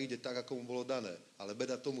človeka ide tak, ako mu bolo dané, ale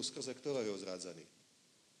beda tomu, skrze ktorého je zrádzaný.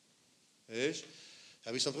 Vieš?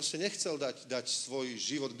 Ja by som proste nechcel dať svoj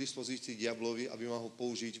život k dispozícii diablovi, aby ma ho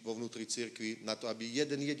použiť vo vnútri cirkvi na to, aby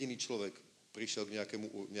jeden jediný človek prišiel k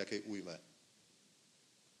nejakej újme.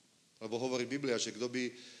 Lebo hovorí Biblia, že kto by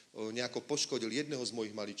nejako poškodil jedného z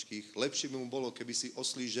mojich maličkých, lepšie by mu bolo, keby si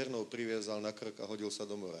oslí žernou priviazal na krk a hodil sa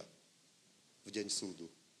do mora v deň súdu.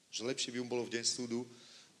 Že lepšie by mu bolo v deň súdu,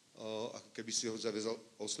 ako keby si ho zaviazal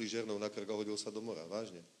oslí žernou na krk a hodil sa do mora.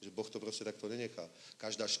 Vážne. Že Boh to proste takto nenechá.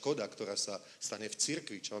 Každá škoda, ktorá sa stane v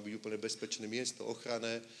cirkvi, čo má byť úplne bezpečné miesto,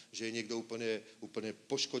 ochranné, že je niekto úplne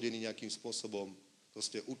poškodený nejakým spôsobom,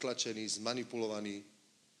 proste utlačený, zmanipulovaný,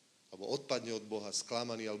 alebo odpadne od Boha,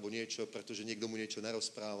 sklamaný alebo niečo, pretože niekto mu niečo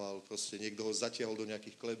narozprával, proste niekto ho zatiahol do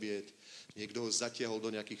nejakých klebiet, niekto ho zatiahol do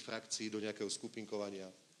nejakých frakcií, do nejakého skupinkovania,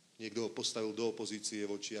 niekto ho postavil do opozície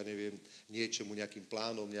voči, ja neviem, niečomu, nejakým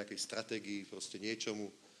plánom, nejakej stratégii, proste niečomu.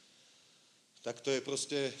 Tak to je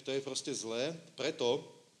proste zlé. Preto,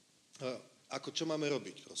 čo máme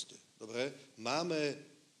robiť proste? Dobre? Máme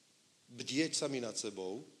bdieť sami nad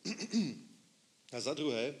sebou. A za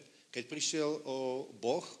druhé, keď prišiel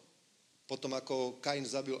Boh, potom ako Kain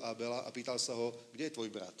zabil Abela a pýtal sa ho, kde je tvoj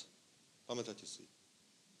brat? Pamätáte si?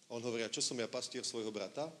 On hovorí, čo som ja pastier svojho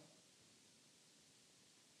brata?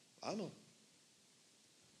 Áno.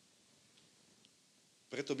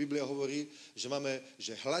 Preto Biblia hovorí,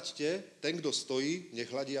 že hľaďte, ten, kto stojí, nech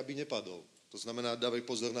hľadí, aby nepadol. To znamená, dávaj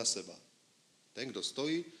pozor na seba. Ten, kto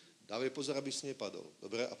stojí, dávaj pozor, aby si nepadol.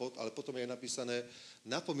 Dobre? Ale potom je napísané,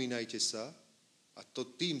 napomínajte sa, a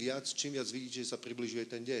to tým viac, čím viac vidíte, že sa približuje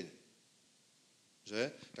ten deň.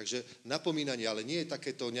 Že? Takže napomínanie, ale nie je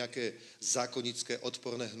takéto nejaké zákonické,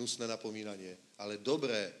 odporné, hnusné napomínanie, ale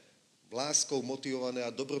dobré, láskou motivované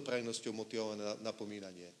a dobroprajnosťou motivované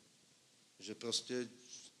napomínanie. Že proste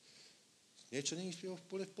niečo nie je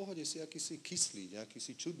v pohode, si akýsi kyslý, nejaký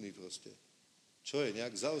si čudný proste. Čo je,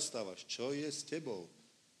 nejak zaostávaš, čo je s tebou?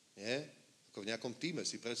 Nie? Ako v nejakom týme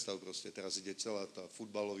si predstav proste, teraz ide celá tá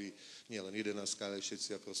futbalový, nie len 11, ale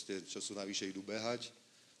všetci a proste, čo sú navyše, idú behať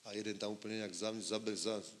a jeden tam úplne nejak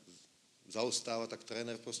zaostáva, tak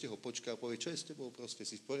tréner proste ho počká a povie, čo je s tebou proste,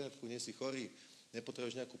 si v poriadku, nie si chorý,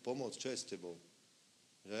 Nepotrebuješ nejakú pomoc, čo je s tebou?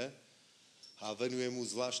 Že? A venuje mu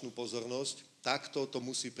zvláštnu pozornosť. Takto to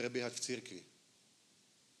musí prebiehať v cirkvi.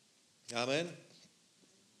 Amen?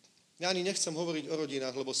 Ja ani nechcem hovoriť o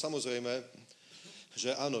rodinách, lebo samozrejme,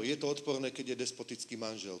 že áno, je to odporné, keď je despotický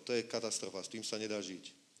manžel. To je katastrofa, s tým sa nedá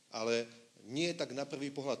žiť. Ale nie je tak na prvý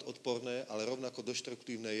pohľad odporné, ale rovnako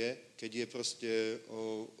deštruktívne je, keď je proste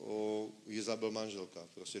Jezabel manželka.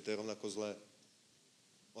 Proste to je rovnako zlé.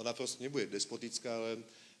 Ona proste nebude despotická, ale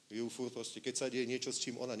ju furt proste, keď sa deje niečo, s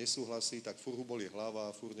čím ona nesúhlasí, tak furt ho bolí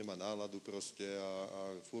hlava, furt nemá náladu proste a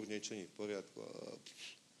furt niečo nie je v poriadku.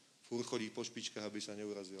 Furt chodí po špičkách, aby sa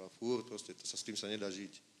neurazila. Furt proste, s tým sa nedá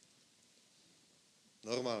žiť.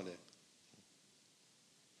 Normálne.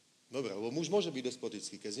 Dobre, lebo muž môže byť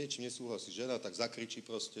despotický, keď s niečím nesúhlasí žena, tak zakričí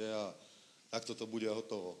proste a takto to bude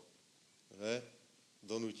hotovo. Že?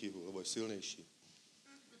 Donúti ho, lebo je silnejší.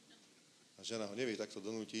 A žena ho nevie takto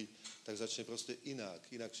donútiť, tak začne proste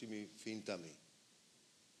inakšími fintami.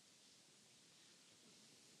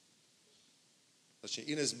 Začne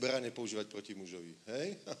iné zbrane používať proti mužovi.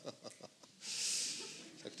 Hej?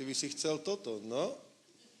 Tak ty by si chcel toto, no?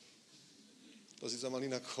 To si sa mal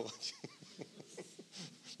inak chovať.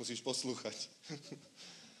 Musíš poslúchať.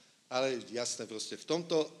 Ale jasné proste, v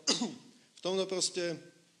tomto proste,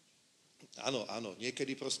 áno,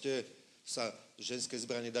 niekedy proste sa ženské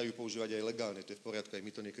zbrane dajú používať aj legálne, to je v poriadku, aj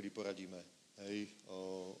my to niekedy poradíme, hej,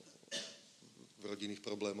 v rodinných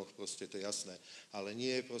problémoch proste, to je jasné. Ale nie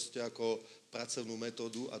je proste ako pracovnú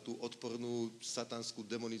metódu a tú odpornú satanskú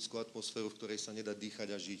demonickú atmosféru, v ktorej sa nedá dýchať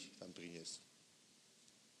a žiť, tam priniesť.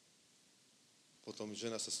 Potom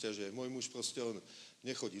žena sa sťažuje, môj muž proste, on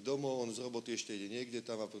nechodí domov, on z roboty ešte ide niekde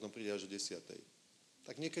tam a potom príde až o 10.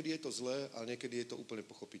 Tak niekedy je to zlé, ale niekedy je to úplne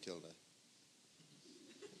pochopiteľné.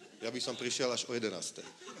 Ja by som prišiel až o 11.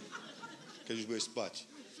 Keď už budeš spať.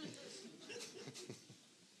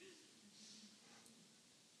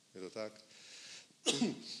 Je to tak?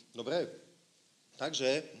 Dobre. Takže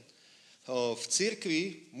v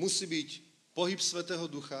cirkvi musí byť pohyb Svätého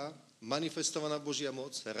Ducha, manifestovaná Božia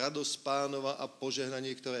moc, radosť Pánova a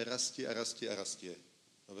požehnanie, ktoré rastie a rastie a rastie.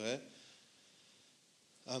 Dobre?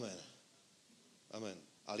 Amen. Amen.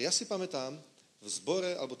 Ale ja si pamätám, v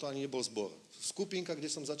zbore, alebo to ani nebol zbor, skupinka, kde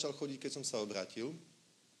som začal chodiť, keď som sa obrátil,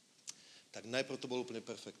 tak najprv to bolo úplne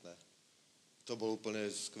perfektné. To bolo úplne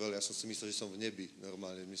skvelé. Ja som si myslel, že som v nebi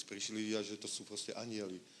normálne. My prišli ľudia, že to sú proste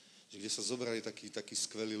anjeli. Že kde sa zobrali takí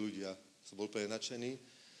skvelí ľudia. Som bol úplne nadšený.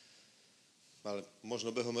 Ale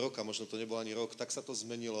možno behom roka, možno to nebol ani rok, tak sa to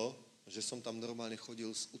zmenilo, že som tam normálne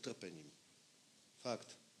chodil s utrpením.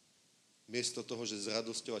 Fakt. Miesto toho, že s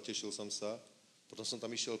radosťou a tešil som sa, potom som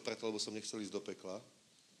tam išiel preto, lebo som nechcel ísť do pekla.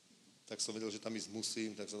 Tak som vedel, že tam ísť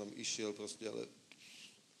musím, tak som tam išiel proste, ale...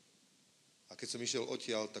 A keď som išiel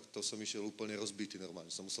odtiaľ, tak to som išiel úplne rozbitý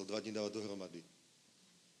normálne. Som musel 2 dní dávať dohromady.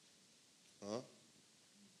 No?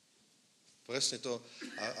 Presne to.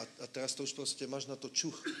 A teraz to už proste máš na to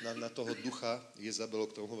čuch, na toho ducha Jezabel,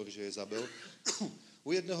 o ktorom hovorí, že je Jezabel.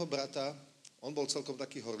 U jedného brata, on bol celkom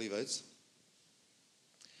taký horlivec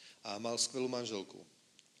a mal skvelú manželku.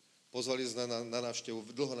 Pozvali sme na návštevu,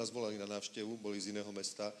 dlho nás volali na návštevu, boli z iného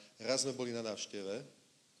mesta. Raz sme boli na návšteve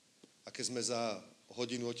a keď sme za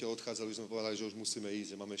hodinu odtiaľ odchádzali, už sme povedali, že už musíme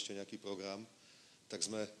ísť, že máme ešte nejaký program, tak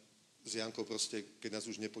sme s Jankou proste, keď nás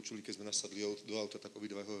už nepočuli, keď sme nasadli do auta, tak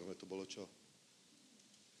obidva hovoríme, to bolo čo?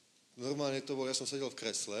 Normálne to bolo, ja som sedel v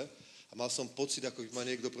kresle a mal som pocit, ako by ma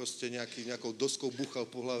niekto proste nejakou doskou buchal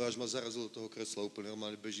po hlave, až ma zarazil do toho kresla úplne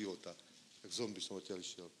normálne bez života. Tak zombie som odtiaľ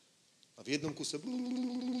išiel. A v jednom kuse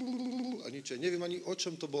a nič. Neviem ani o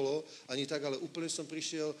čom to bolo, ani tak, ale úplne som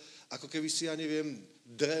prišiel, ako keby si, ja neviem,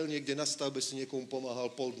 drel niekde na stavbe, si niekomu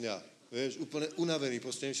pomáhal pol dňa. Vieš, úplne unavený,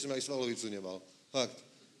 proste neviem, či som aj svalovicu nemal. Fakt.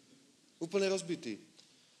 Úplne rozbitý.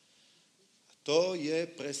 To je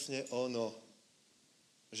presne ono.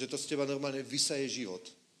 Že to z teba normálne vysaje život.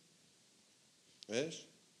 Vieš?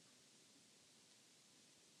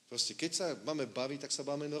 Proste, keď sa máme baviť, tak sa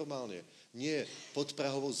bavíme normálne. Nie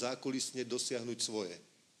podprahovo zákulisne dosiahnuť svoje.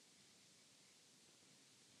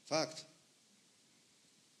 Fakt.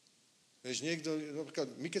 Vieš, niekto, napríklad,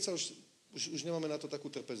 my keď sa už nemáme na to takú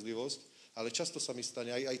trpezlivosť, ale často sa mi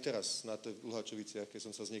stane, aj teraz na tej Luhačoviciach, keď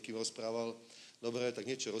som sa s niekým rozprával, dobre, tak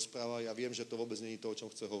niečo rozpráva, ja viem, že to vôbec nie je to, o čom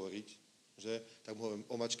chce hovoriť, že? Tak mu hovorím,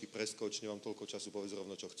 omačky preskoč, nemám toľko času, povedz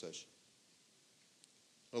rovno, čo chceš.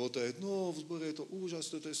 Lebo to je, no, v zbore je to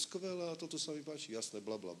úžasné, to je skvelé, a toto sa mi páči, jasné,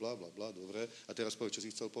 bla, bla, bla, bla, bla, dobre. A teraz povedz, čo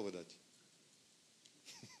si chcel povedať.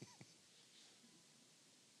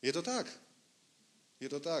 Je to tak. Je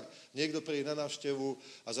to tak. Niekto príde na návštevu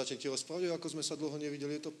a začne ti rozprávať, ako sme sa dlho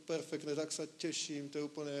nevideli, je to perfektné, tak sa teším, to je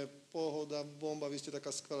úplne pohoda, bomba, vy ste taká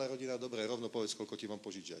skvelá rodina, dobre, rovno povedz, koľko ti mám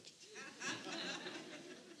požičať.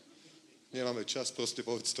 Nemáme čas, proste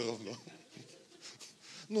povedz to rovno.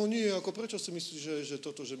 No nie, ako prečo si myslíš, že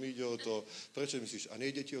toto, že mi ide o to, prečo myslíš, a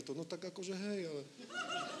nejde ti o to, no tak akože hej, ale...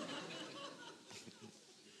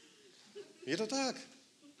 Je to tak,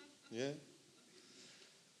 nie?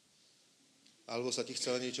 Alebo sa ti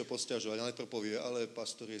chce na niečo posťažovať, ale najprv povie, ale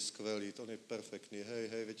pastor je skvelý, to je perfektný,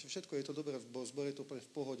 hej, veď všetko je to dobré, v zbore je to úplne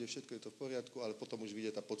v pohode, všetko je to v poriadku, ale potom už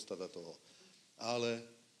vidie tá podstata toho. Ale.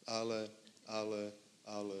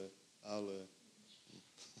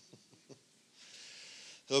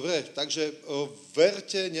 Dobre, takže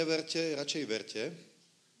verte, neverte, radšej verte.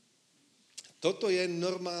 Toto je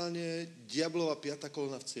normálne diablova piata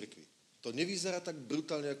kolona v cirkvi. To nevyzerá tak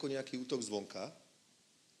brutálne ako nejaký útok zvonka.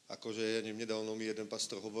 Akože nedávno mi jeden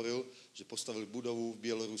pastor hovoril, že postavili budovu v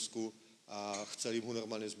Bielorusku a chceli mu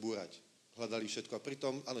normálne zbúrať. Hľadali všetko a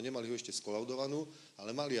pritom, áno, nemali ho ešte skolaudovanú,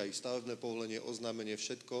 ale mali aj stavebné povolenie, oznámenie,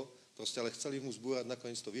 všetko. Proste, ale chceli mu zbúrať,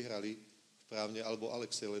 nakoniec to vyhrali v právne, alebo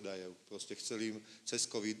Alexej Ledajev. Proste chceli im cez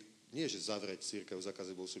COVID, nie že zavrieť cirkev,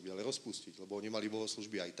 zakázať bohoslužby, ale rozpustiť, lebo oni mali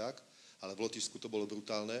bohoslužby aj tak, ale v Lotyšsku to bolo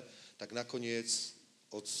brutálne, tak nakoniec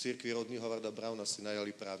od cirkvi Rodneyho Howarda Browna si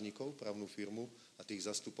najali právnikov, právnu firmu a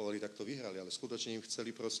tých zastupovali, tak to vyhrali, ale skutočne im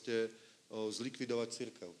chceli proste zlikvidovať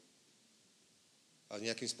cirkev. A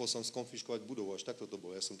nejakým spôsobom skonfiškovať budovu, až takto to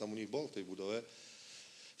bolo. Ja som tam u nich bol v tej budove,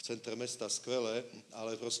 v centre mesta, skvelé,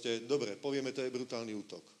 ale proste, dobre, povieme, to je brutálny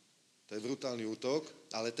útok. To je brutálny útok,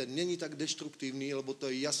 ale ten není tak deštruktívny, lebo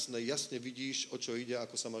to je jasne vidíš, o čo ide,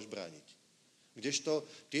 ako sa máš brániť. Kdežto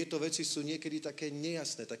tieto veci sú niekedy také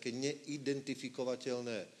nejasné, také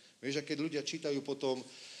neidentifikovateľné. Vieš, a keď ľudia čítajú potom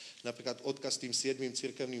napríklad odkaz tým 7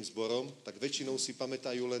 cirkevným zborom, tak väčšinou si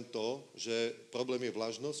pamätajú len to, že problém je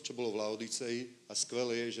vlažnosť, čo bolo v Laodicei a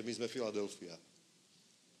skvelé je, že my sme Filadelfia.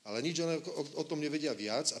 Ale nič o tom nevedia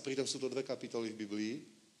viac a pritom sú to 2 kapitoly v Biblii,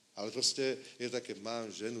 ale proste je také, mám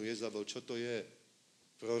ženu, Jezabel, čo to je?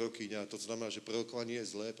 Prorokyňa, to znamená, že prorokovanie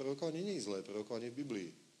je zlé. Prorokovanie nie je zlé, prorokovanie je v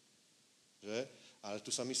Biblii. Že? Ale tu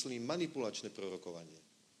sa myslí manipulačné prorokovanie.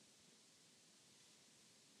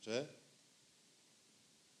 Že?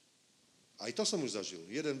 Aj to som už zažil.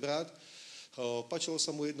 Jeden brat, páčilo sa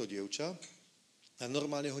mu jedno dievča a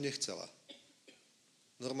normálne ho nechcela.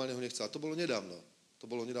 To bolo nedávno.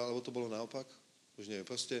 Alebo to bolo naopak. Už neviem,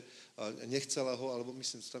 proste nechcela ho, alebo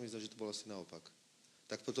myslím, tam že to bolo asi naopak.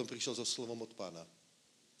 Tak potom prišiel so slovom od Pána.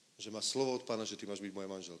 Že má slovo od Pána, že ty máš byť moja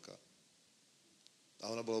manželka. A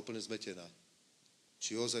ona bola úplne zmetená.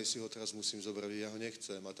 Či ozaj si ho teraz musím zobrať, ja ho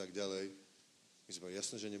nechcem a tak ďalej. My sme,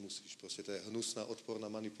 jasné, že nemusíš. Proste to je hnusná, odporná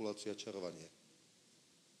manipulácia, čarovanie.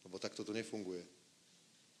 Lebo takto to nefunguje.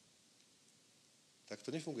 Tak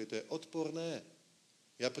to nefunguje, to je odporné.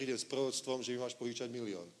 Ja prídem s proroctvom, že mi máš požičať 1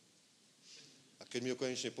 000 000. A keď mi ho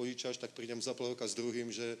konečne požičaš, tak prídem za pol roka s druhým,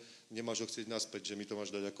 že nemáš ho chcieť naspäť, že mi to máš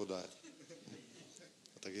dať ako dar.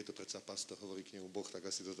 A tak je to predsa pastor, hovorí k nemu Boh, tak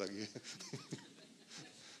asi to tak je.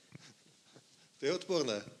 To je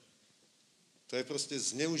odporné. To je proste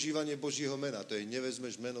zneužívanie Božího mena. To je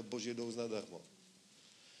nevezmeš meno Božie do úst nadarmo.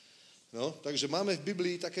 No, takže máme v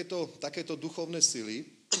Biblii takéto duchovné sily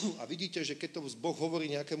a vidíte, že keď to Boh hovorí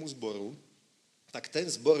nejakému zboru, tak ten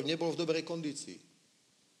zbor nebol v dobrej kondícii.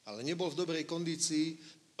 Ale nebol v dobrej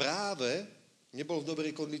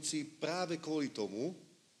kondícii práve kvôli tomu,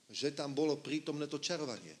 že tam bolo prítomné to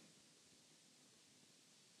čarovanie.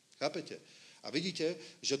 Chápete? A vidíte,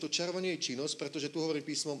 že to čarovanie je činnosť, pretože tu hovorí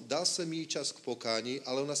písmom, dal som jí čas k pokáni,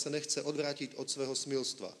 ale ona sa nechce odvrátiť od svého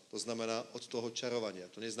smilstva. To znamená od toho čarovania.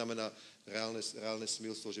 To neznamená reálne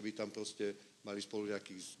smilstvo, že by tam proste mali spolu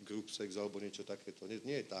nejaký group sex alebo niečo takéto.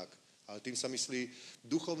 Nie je tak. Ale tým sa myslí,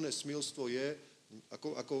 duchovné smilstvo je,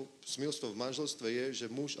 ako smilstvo v manželstve je,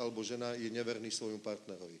 že muž alebo žena je neverný svojmu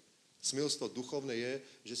partnerovi. Smilstvo duchovné je,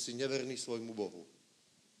 že si neverný svojmu Bohu.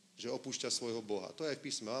 Že opúšťa svojho Boha. To je v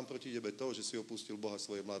písme. Mám proti tebe to, že si opustil Boha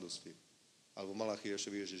svojej mladosti. Alebo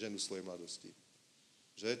Malachiašovi je, že ženu svojej mladosti.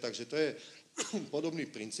 Že? Takže to je podobný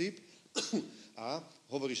princíp. A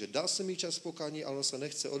hovorí, že dal som mi čas pokáni, ale on sa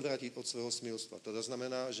nechce odvrátiť od svojho smilstva. To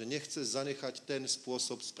znamená, že nechce zanechať ten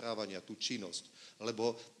spôsob správania, tú činnosť.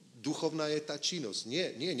 Lebo duchovná je tá činnosť.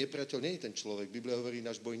 Nie, nepriateľ, nie je ten človek. Biblia hovorí,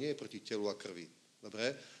 náš boj nie je proti telu a krvi.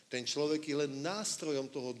 Dobre? Ten človek je len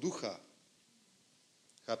nástrojom toho ducha.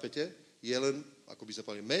 Chápete? Je len, ako by sa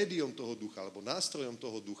povedali, médium toho ducha, alebo nástrojom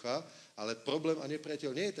toho ducha, ale problém a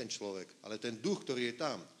nepriateľ nie je ten človek, ale ten duch, ktorý je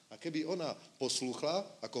tam. A keby ona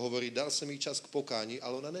poslúchla, ako hovorí, dal som jej čas k pokáni,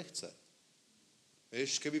 ale ona nechce.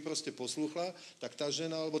 Vieš, keby proste poslúchla, tak tá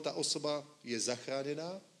žena alebo tá osoba je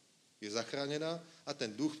zachránená a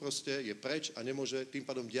ten duch proste je preč a nemôže, tým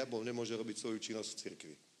pádom diabol nemôže robiť svoju činnosť v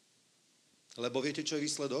cirkvi. Lebo viete, čo je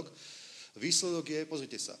výsledok? Výsledok je,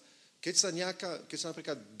 pozrite sa, keď sa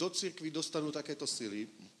napríklad do cirkvi dostanú takéto sily,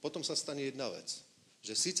 potom sa stane jedna vec,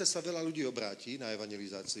 že síce sa veľa ľudí obráti na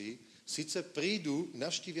evangelizácii, síce prídu,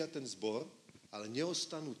 navštívia ten zbor, ale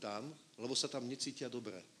neostanú tam, lebo sa tam necítia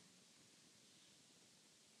dobre.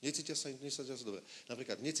 Necítia sa dobre.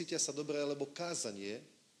 Napríklad necítia sa dobre, lebo kázanie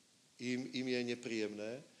im je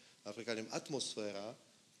nepríjemné, napríklad atmosféra,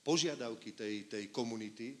 požiadavky tej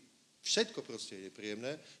komunity, všetko proste je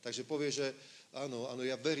nepríjemné, takže povie, že áno,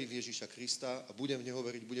 ja verím v Ježiša Krista a budem v neho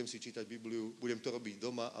veriť, budem si čítať Bibliu, budem to robiť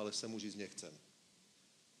doma, ale sem už ísť nechcem.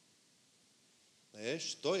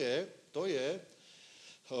 Vieš, to je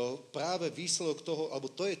práve výsledok toho, alebo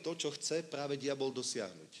to je to, čo chce práve diabol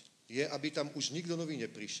dosiahnuť. Je, aby tam už nikto nový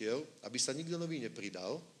neprišiel, aby sa nikto nový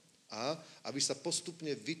nepridal a aby sa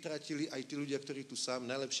postupne vytratili aj tí ľudia, ktorí tu sám,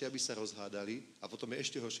 najlepšie, aby sa rozhádali a potom je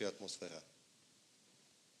ešte horšia atmosféra.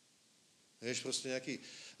 Vieš, proste nejaký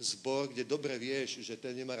zbor, kde dobre vieš, že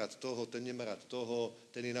ten nemá rád toho, ten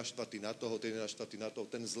je naštvatý na toho, ten je naštvatý na toho,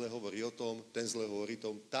 ten zle hovorí o tom, ten zle hovorí o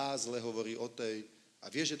tom, tá zle hovorí o tej. A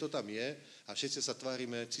vieš, že to tam je a všetci sa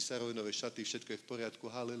tvárime, cisárovi nové šaty, všetko je v poriadku,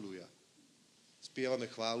 haleluja. Spievame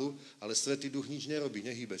chválu, ale Svätý Duch nič nerobí,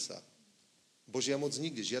 nehýbe sa. Božia moc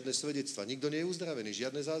nikdy, žiadne svedectva, nikto nie je uzdravený,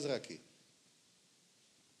 žiadne zázraky.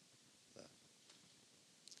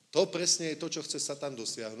 To presne je to, čo chce Satan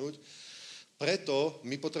dosiahnuť, preto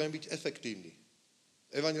my potrebujeme byť efektívni.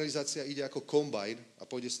 Evangelizácia ide ako kombajn a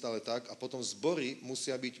pôjde stále tak a potom zbory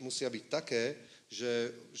musia byť také,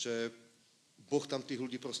 že Boh tam tých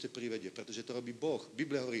ľudí proste privedie, pretože to robí Boh.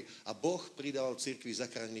 Biblia hovorí, a Boh pridával cirkvi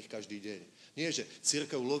zachránených každý deň. Nie, že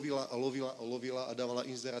cirkev lovila a dávala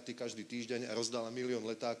inzeráty každý týždeň a rozdala 1 000 000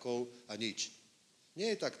 letákov a nič.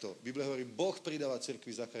 Nie je takto. Biblia hovorí, Boh pridáva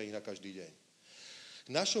cirkvi zachránených na každý deň.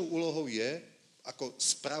 Našou úlohou je, ako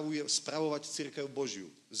spravovať cirkev Božiu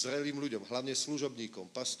zrelým ľuďom, hlavne služobníkom,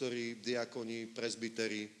 pastori, diakoni,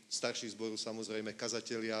 presbyteri, starší zboru samozrejme,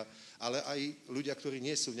 kazatelia, ale aj ľudia, ktorí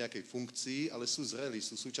nie sú v nejakej funkcii, ale sú zrelí,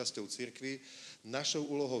 sú súčasťou cirkvi. Našou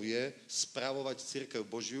úlohou je spravovať cirkev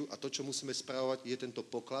Božiu a to, čo musíme spravovať, je tento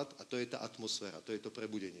poklad a to je tá atmosféra, to je to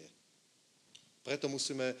prebudenie. Preto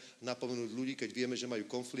musíme napomenúť ľudí, keď vieme, že majú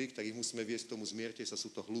konflikt, tak ich musíme viesť k tomu zmierte sa, sú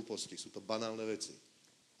to hlúposti, sú to banálne veci.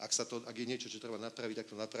 Ak je niečo, čo treba napraviť, tak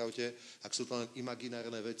to napravte. Ak sú to len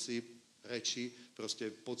imaginárne veci, reči, proste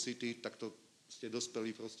pocity, tak to ste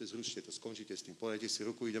dospelí, proste zrušte to, skončite s tým, podajte si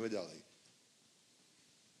ruku, ideme ďalej.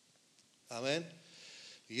 Amen.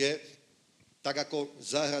 Je tak, ako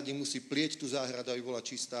záhradník musí plieť tú záhradu, aby bola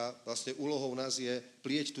čistá, vlastne úlohou nás je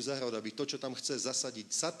plieť tú záhradu, aby to, čo tam chce zasadiť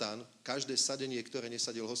Satan, každé sadenie, ktoré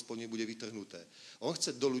nesadil Hospodin, bude vytrhnuté. On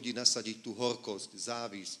chce do ľudí nasadiť tú horkosť,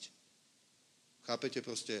 závisť. Chápete,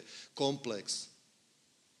 proste komplex.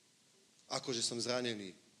 Akože som zranený.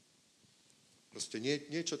 Proste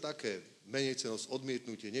niečo také, menejcenosť,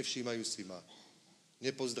 odmietnutie, nevšímajú si ma.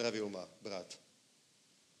 Nepozdravil ma brat.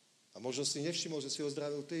 A možno si nevšimol, že si ho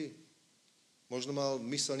zdravil ty. Možno mal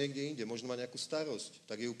mysel niekde inde, možno má nejakú starosť,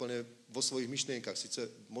 tak je úplne vo svojich myšlienkach. Sice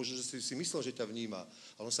možno, že si myslel, že ťa vníma,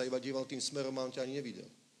 ale on sa iba díval tým smerom a on ťa ani nevidel.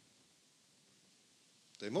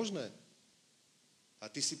 To je možné. A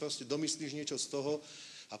ty si proste domyslíš niečo z toho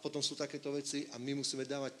a potom sú takéto veci a my musíme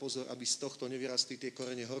dávať pozor, aby z tohto nevyrastli tie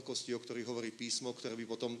korene horkosti, o ktorých hovorí písmo, ktoré by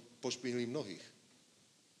potom pošpinili mnohých.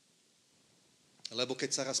 Lebo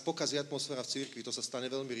keď sa raz pokazí atmosféra v cirkvi, to sa stane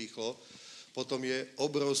veľmi rýchlo, potom je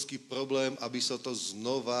obrovský problém, aby sa to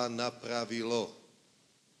znova napravilo.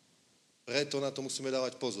 Preto na to musíme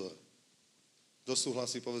dávať pozor. Kto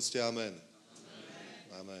súhlasí, povedzte amen.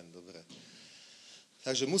 Amen, dobre.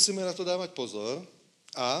 Takže musíme na to dávať pozor.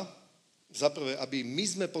 A za prvé, aby my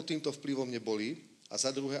sme pod týmto vplyvom neboli a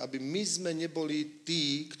za druhé, aby my sme neboli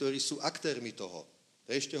tí, ktorí sú aktérmi toho.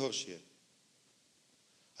 To je ešte horšie.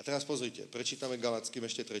 A teraz pozrite, prečítame Galackým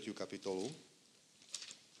ešte 3. kapitolu.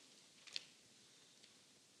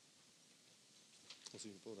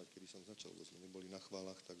 Musím povedať, kedy som začal, lebo sme neboli na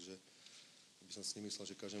chválach, takže by som si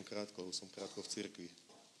nemyslel, že každým krátko, lebo som krátko v cirkvi.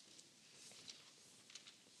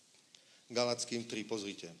 Galackým 3,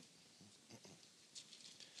 pozrite.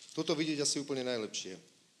 Toto vidieť asi úplne najlepšie.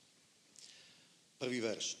 Prvý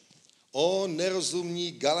verš. O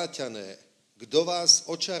nerozumní Galaťané, kdo vás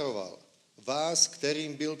očaroval? Vás,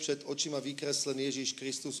 ktorým byl před očima vykreslený Ježíš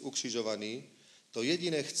Kristus ukřižovaný, to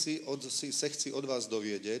jediné se chci od vás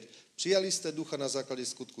dovědět, přijali jste ducha na základě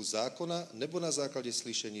skutku zákona nebo na základě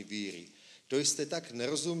slyšení víry. To jste tak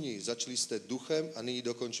nerozumní, začali jste duchem a nyní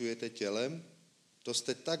dokončujete tělem.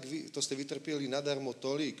 To jste vytrpěli nadarmo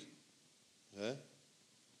tolik. Ne?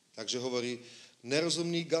 Takže hovorí,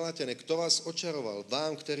 nerozumný Galatiane, kto vás očaroval?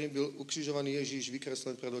 Vám, ktorým byl ukřižovaný Ježíš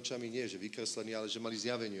vykreslen pred očami, nie že vykreslený, ale že mali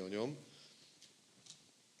zjavenie o ňom.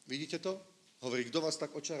 Vidíte to? Hovorí, kto vás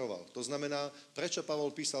tak očaroval? To znamená, prečo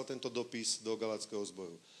Pavol písal tento dopis do Galackého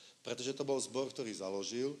zboru? Pretože to bol zbor, ktorý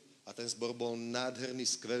založil a ten zbor bol nádherný,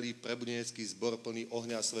 skvelý, prebudenecký zbor plný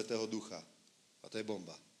ohňa Svätého Ducha. A to je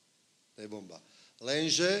bomba. To je bomba.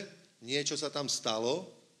 Lenže niečo sa tam stalo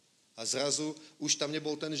a zrazu už tam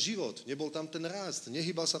nebol ten život, nebol tam ten rást,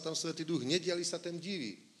 nehýbal sa tam Svätý Duch, nediali sa tam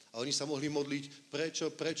divy. A oni sa mohli modliť,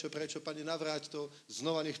 prečo, Pane, navráť to,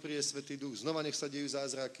 znova nech príde Svätý Duch, znova nech sa dejú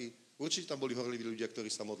zázraky. Určite tam boli horliví ľudia, ktorí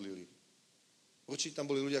sa modlili. Určite tam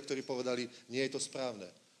boli ľudia, ktorí povedali, nie je to správne.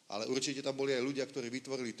 Ale určite tam boli aj ľudia, ktorí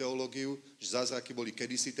vytvorili teológiu, že zázraky boli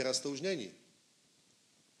kedysi, teraz to už není.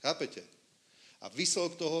 Chápete? A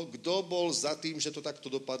výsledok toho, kto bol za tým, že to takto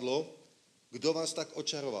dopadlo, kto vás tak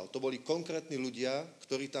očaroval. To boli konkrétni ľudia,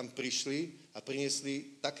 ktorí tam prišli a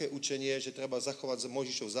priniesli také učenie, že treba zachovať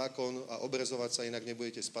Mojžišov zákon a obrezovať sa, inak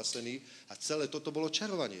nebudete spasení. A celé toto bolo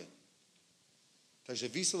čarovanie.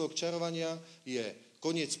 Takže výsledok čarovania je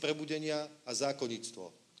koniec prebudenia a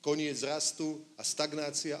zákonníctvo. Koniec rastu a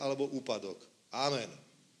stagnácia alebo úpadok. Amen.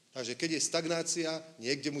 Takže keď je stagnácia,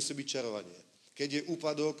 niekde musí byť čarovanie. Keď je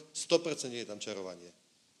úpadok, 100% je tam čarovanie.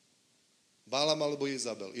 Bálam alebo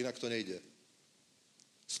Jezabel, inak to nejde.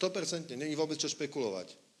 100%, není vôbec čo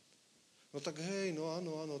špekulovať. No tak hej, no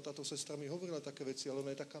áno, táto sestra mi hovorila také veci, ale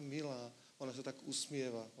ona je taká milá, ona sa tak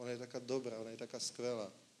usmieva, ona je taká dobrá, ona je taká skvelá.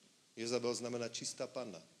 Jezabel znamená čistá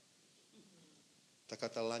panna. Taká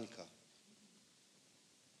tá laňka.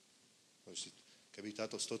 Keby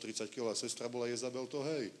táto 130 kg sestra bola Jezabel, to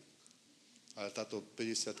hej. Ale táto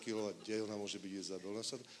 50 kg, kde ona môže byť Jezabel?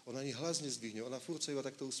 Ona ani hlas nezdvihne, ona furt sa iba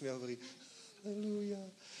takto usmieva a hovorí, halleluja,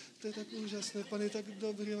 to je tak úžasné, Pane, tak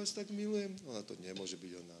dobrý, ja vás tak milujem. Ona to nemôže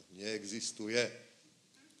byť ona, neexistuje.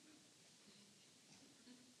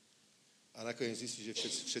 A nakoniec zistí, že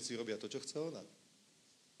všetci robia to, čo chce ona.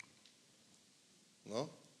 No?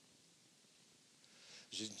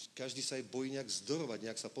 Že každý sa jej bojí nejak zdorovať,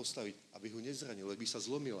 nejak sa postaviť, aby ho nezranil, aby sa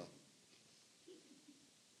zlomila.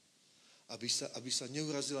 Aby sa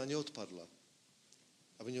neurazila, neodpadla.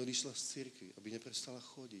 Aby neodišla z cirkvi, aby neprestala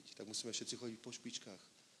chodiť. Tak musíme všetci chodiť po špičkách.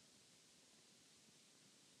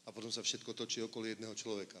 A potom sa všetko točí okolo jedného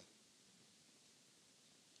človeka,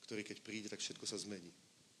 ktorý keď príde, tak všetko sa zmení.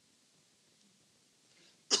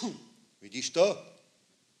 Vidíš to?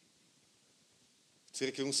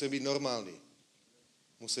 Cirkev musí byť normálny.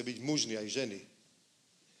 Musí byť mužný aj ženy.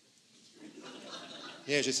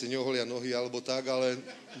 Nie, že si neoholia nohy alebo tak, ale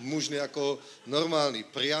mužný ako normálny,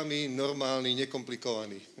 priamy, normálny,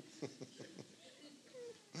 nekomplikovaný.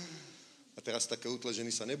 A teraz také útle ženy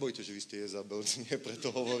sa nebojte, že vy ste Jezabel, nie, preto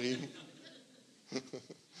hovorím.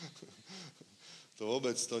 To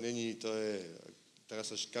vôbec to není, to je, teraz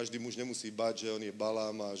sa každý muž nemusí báť, že on je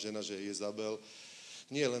Balám a žena, že je Jezabel.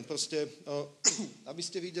 Nie, len proste, aby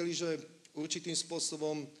ste videli, že určitým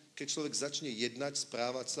spôsobom, keď človek začne jednať,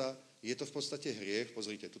 správať sa, je to v podstate hriech,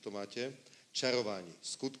 pozrite, tuto máte, čarovanie.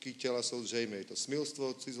 Skutky tela sú zrejme, je to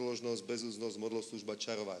smilstvo, cizoložnosť, bezúznosť, modloslužba,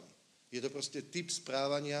 čarovanie. Je to proste typ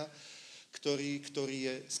správania, ktorý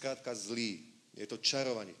je skrátka zlý. Je to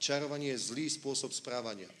čarovanie. Čarovanie je zlý spôsob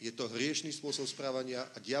správania. Je to hriešný spôsob správania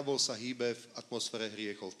a diabol sa hýbe v atmosfére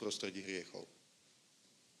hriechov, v prostredí hriechov.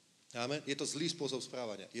 Amen? Je to zlý spôsob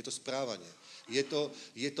správania. Je to správanie.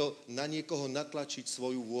 Je to na niekoho natlačiť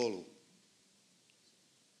svoju vôľu.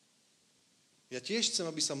 Ja tiež chcem,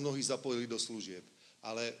 aby sa mnohí zapojili do služieb,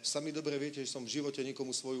 ale sami dobre viete, že som v živote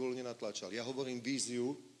nikomu svoju vôľu nenatlačal. Ja hovorím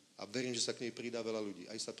víziu a verím, že sa k nej pridá veľa ľudí.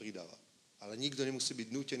 Aj sa pridáva. Ale nikto nemusí byť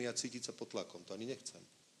nútený a cítiť sa pod tlakom. To ani nechcem.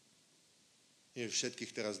 Nie,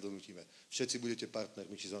 všetkých teraz donútime. Všetci budete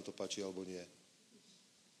partnermi, či sa vám to páči alebo nie.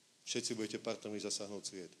 Všetci budete partnermi zasáhnuť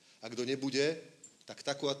sviet. A kto nebude, tak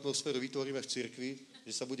takú atmosféru vytvoríme v cirkvi,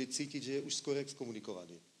 že sa bude cítiť, že je už skôr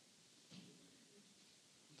exkomunikovaný.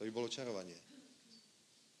 To by bolo čarovanie.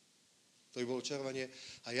 To by bolo čarovanie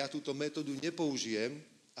a ja túto metódu nepoužijem,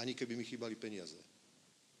 ani keby mi chýbali peniaze.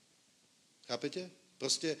 Chápete?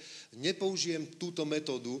 Proste nepoužijem túto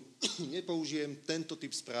metódu, nepoužijem tento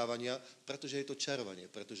typ správania, pretože je to čarovanie,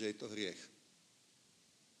 pretože je to hriech.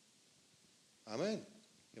 Amen.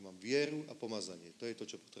 Ja mám vieru a pomazanie. To je to,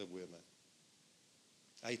 čo potrebujeme.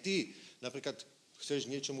 Aj ty, napríklad, chceš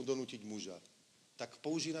niečomu donútiť muža, tak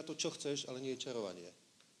použij na to, čo chceš, ale nie je čarovanie.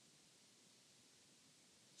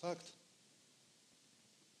 Fakt.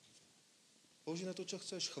 Použij na to, čo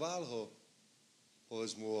chceš, chvál ho,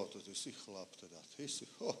 Povedz mu, ty si chlap teda, ty si,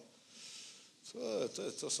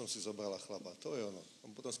 to som si zobrala chlapa, to je ono.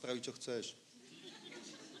 On potom spraví, čo chceš.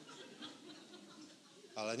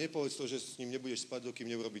 Ale nepovedz to, že s ním nebudeš spať, dokým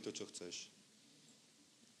neurobí to, čo chceš.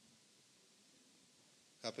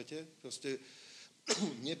 Chápete? Proste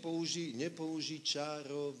nepoužij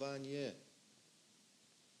čarovanie.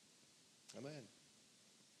 Amen.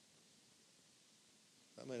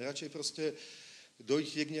 Amen. Radšej proste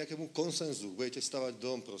dojdete k nejakému konsenzu. Budete stavať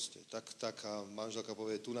dom proste. Taká manželka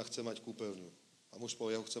povie, tu chce mať kúpeľňu. A muž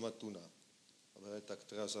povie, ja ho chcem mať tu na. Tak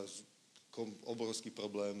teraz obrovský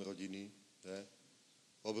problém rodiny. Ne?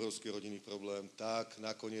 Obrovský rodinný problém. Tak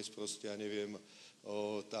nakoniec proste, ja neviem,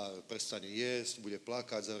 prestane jesť, bude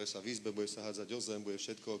plakať, zavre sa v izbe, bude sa hádzať o zem, bude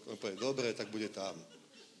všetko. On povie, dobre, tak bude tam.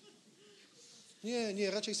 Nie,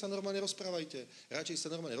 radšej sa normálne rozprávajte. Radšej sa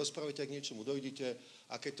normálne rozprávajte, ak niečomu dojdete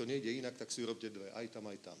a keď to nejde inak, tak si urobte dve. Aj tam,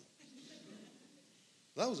 aj tam.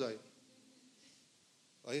 Naozaj.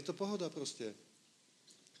 A je to pohoda proste.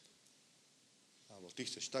 Alebo ty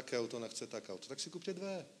chceš také auto, ona chce také auto. Tak si kúpte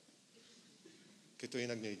dve. Keď to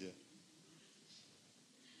inak nejde.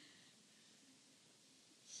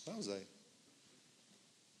 Naozaj.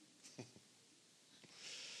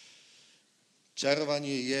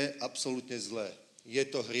 Čarovanie je absolútne zlé. Je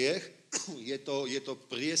to hriech, je to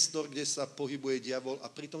priestor, kde sa pohybuje diabol a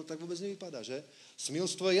pritom tak vôbec nevypadá, že?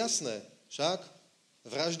 Smilstvo je jasné, však?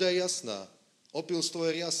 Vražda je jasná, opilstvo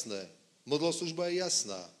je jasné, modloslužba je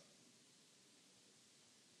jasná,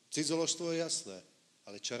 cidzoložstvo je jasné,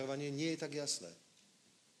 ale čarovanie nie je tak jasné.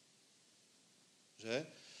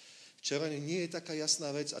 Že? Čarovanie nie je taká jasná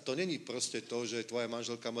vec a to není proste to, že tvoja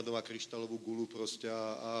manželka má doma kryštálovú gulu proste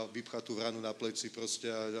a vypchá tú vranu na pleci proste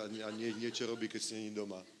a niečo robí, keď si není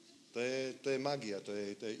doma. To je magia, to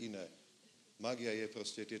je iné. Magia je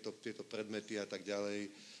proste tieto predmety a tak ďalej,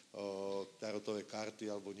 tarotové karty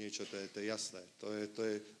alebo niečo, to je jasné. To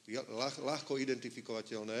je ľahko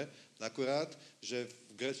identifikovateľné, akurát, že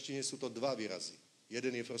v gréčtine sú to dva výrazy.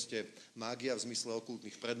 Jeden je proste mágia v zmysle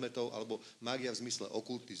okultných predmetov alebo mágia v zmysle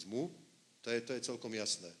okultizmu. To je celkom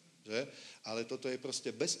jasné. Že? Ale toto je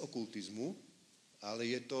proste bez okultizmu, ale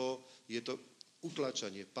je to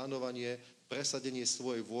utlačanie, panovanie, presadenie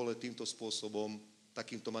svojej vôle týmto spôsobom,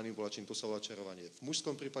 takýmto manipulačným, to sa volá čarovanie. V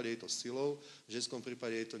mužskom prípade je to silou, v ženskom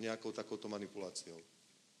prípade je to nejakou takouto manipuláciou.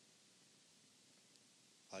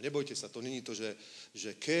 A nebojte sa, to není to,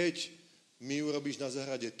 že keď mi urobíš na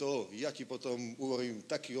záhrade to, ja ti potom uvorím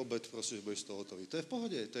taký obed, proste, že budeš z toho hotový. To je v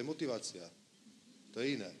pohode, to je motivácia. To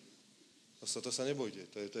je iné. To sa nebojte,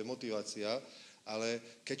 to je motivácia,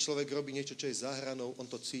 ale keď človek robí niečo, čo je za hranou, on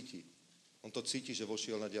to cíti. On to cíti, že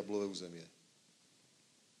vošiel na diablové územie.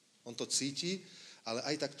 On to cíti, ale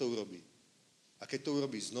aj tak to urobí. A keď to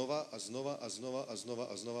urobí znova a znova a znova a znova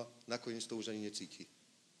a znova, nakoniec to už ani necíti.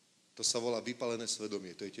 To sa volá vypalené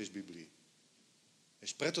svedomie, to je tiež v Biblii.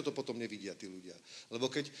 Preto to potom nevidia tí ľudia. Lebo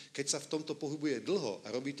keď sa v tomto pohybuje dlho a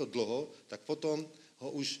robí to dlho, tak potom ho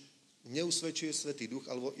už neusvedčuje Svätý Duch,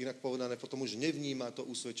 alebo inak povedané, potom už nevníma to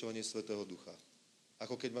usvedčovanie Svätého Ducha.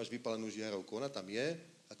 Ako keď máš vypalenú žiarovku. Ona tam je,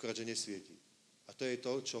 akorát, že nesvieti. A to je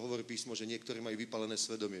to, čo hovorí písmo, že niektorí majú vypalené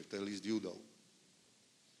svedomie. To je list Judov.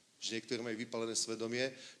 Že niektorí majú vypalené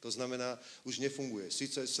svedomie, to znamená, už nefunguje.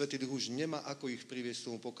 Sice Svätý Duch už nemá ako ich priviesť k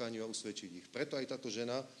tomu pokániu a usvedčiť ich. Preto aj táto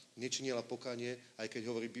žena nečinila pokánie, aj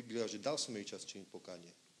keď hovorí Biblia, že dal som jej čas činiť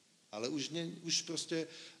pokánie. Ale už proste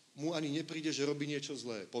mu ani nepríde, že robí niečo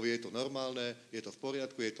zlé. Povie, je to normálne, je to v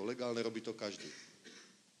poriadku, je to legálne, robí to každý.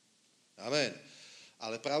 Amen.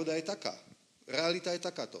 Ale pravda je taká. Realita je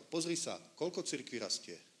takáto. Pozri sa, koľko cirkví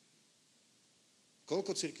rastie.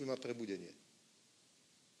 Koľko cirkví má prebudenie.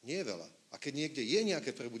 Nie je veľa. A keď niekde je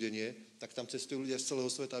nejaké prebudenie, tak tam cestujú ľudia z celého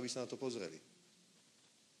sveta, aby sa na to pozreli.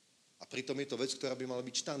 A pritom je to vec, ktorá by mala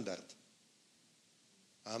byť štandard.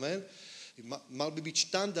 Amen? Mal by byť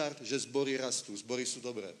štandard, že zbory rastú, zbory sú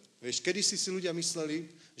dobré. Vieš, kedysi si ľudia mysleli,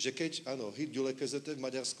 že keď, áno, hit Ďulekezete v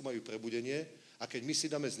Maďarsku majú prebudenie a keď my si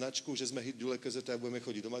dáme značku, že sme hit Ďulekezete a budeme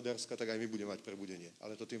chodiť do Maďarska, tak aj my budeme mať prebudenie.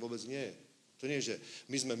 Ale to tým vôbec nie je. To nie je, že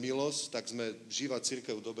my sme milosť, tak sme živá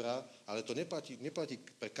cirkev dobrá, ale to neplatí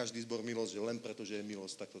pre každý zbor milosť, že len preto, že je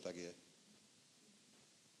milosť, tak to tak je.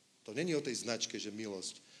 To není o tej značke, že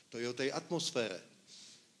milosť. To je o tej atmosfére.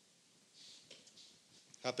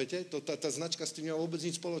 Chápete? Tá značka s tým nemá vôbec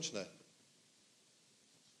nič spoločné.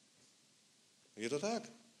 Je to tak?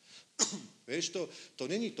 Vieš, to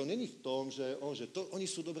není v tom, že oni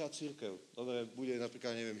sú dobrá cirkev. Dobre, bude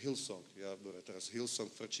napríklad, neviem, Hillsong. Teraz Hillsong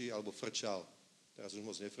frčí, alebo frčal. Teraz už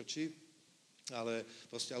moc nefrčí, ale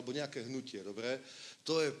proste, alebo nejaké hnutie, dobre?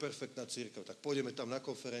 To je perfektná cirkev. Tak pôjdeme tam na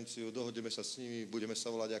konferenciu, dohodneme sa s nimi, budeme sa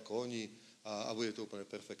volať ako oni a bude to úplne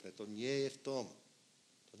perfektné. To nie je v tom.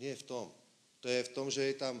 To nie je v tom. To je v tom, že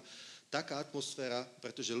je tam taká atmosféra,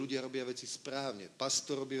 pretože ľudia robia veci správne.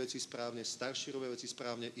 Pastor robí veci správne, starší robia veci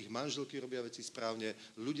správne, ich manželky robia veci správne,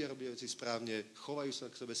 ľudia robia veci správne, chovajú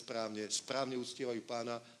sa k sebe správne, správne uctievajú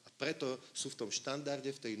Pána a preto sú v tom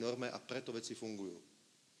štandarde, v tej norme a preto veci fungujú.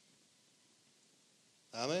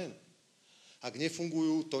 Amen. Ak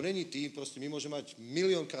nefungujú, to není tým, proste my môžeme mať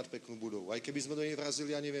miliónkrát peknú budovu. Aj keby sme do nej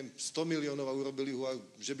vrazili, ja neviem, 100 miliónov a urobili ho,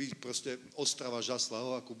 že by proste Ostrava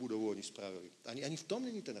žasla, akú budovu oni spravili. Ani v tom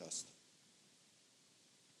není ten rast.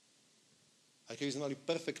 Aj keby sme mali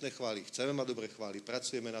perfektné chvály, chceme mať dobré chvály,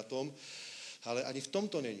 pracujeme na tom, ale ani v tom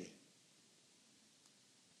to není.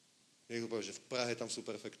 Niekto povie, že v Prahe tam sú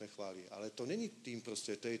perfektné chvály, ale to není tým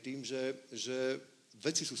proste, to je tým, že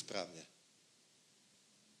veci sú správne.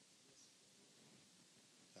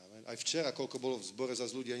 Aj včera, koľko bolo v zbore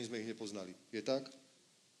zas ľudí, ani sme ich nepoznali. Je tak?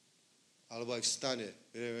 Alebo aj v stane.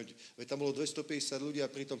 Veď tam bolo 250 ľudí a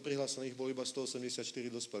pritom prihlásených bolo iba 184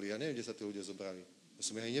 dospelí. Ja neviem, kde sa tí ľudia zobrali. Ja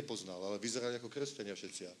som ich aj nepoznal, ale vyzerali ako kresťania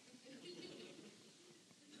všetci.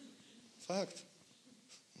 Fakt.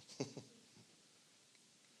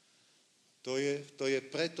 To je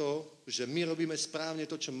preto, že my robíme správne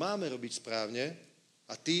to, čo máme robiť správne,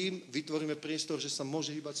 a tým vytvoríme priestor, že sa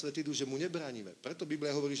môže hýbať Svätý Duch, že mu nebránime. Preto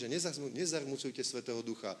Biblia hovorí, že nezarmucujte Svätého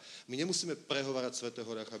Ducha. My nemusíme prehovárať Svätého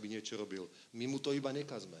Ducha, aby niečo robil. My mu to iba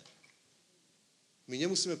nekazme. My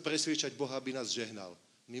nemusíme presviečať Boha, aby nás žehnal.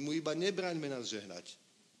 My mu iba nebráňme nás žehnať.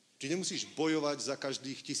 Ty nemusíš bojovať za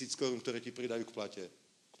každých 1000 korún, ktoré ti pridajú k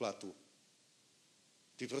platu.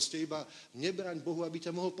 Ty proste iba nebráň Bohu, aby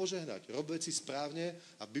ťa mohol požehnať. Rob veci správne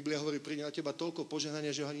a Biblia hovorí, príde na teba toľko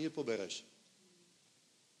požehnania, že ho ani nepobereš.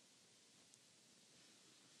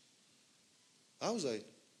 Naozaj.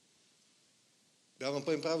 Ja vám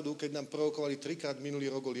poviem pravdu, keď nám provokovali 3-krát minulý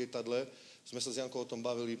rok o lietadle, sme sa s Jankou o tom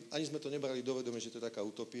bavili, ani sme to nebrali do vedomia, že to je taká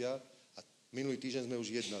utopia a minulý týždeň sme už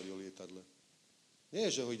jednali o lietadle. Nie,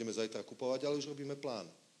 že ho ideme zajtra kupovať, ale už robíme plán.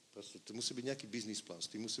 Proste to musí byť nejaký biznis plán, s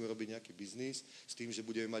tým musíme robiť nejaký biznis, s tým, že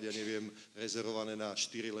budeme mať, ja neviem, rezervované na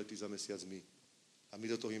 4 lety za mesiac my. A my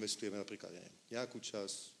do toho investujeme napríklad, neviem, nejakú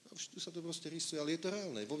časť. Tu sa to proste rysuje, ale je to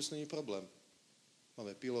reálne, vôbec nie je problém.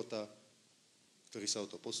 Máme pilota, ktorý sa o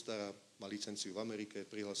to postará, má licenciu v Amerike,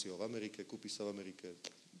 prihlási ho v Amerike, kúpi sa v Amerike.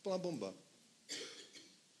 Plná bomba.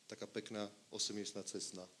 Taká pekná 8-miestna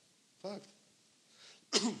cestná. Fakt.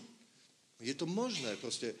 Je to možné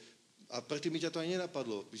proste. A predtým mi ťa to aj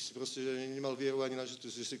nenapadlo. By si proste že nemal vieru ani na, že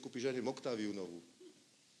si kúpiš ani Octaviu novú.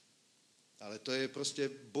 Ale to je proste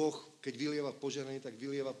Boh, keď vylieva požehnanie, tak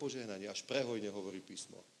vylieva požehnanie. Až prehojne hovorí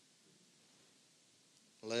písmo.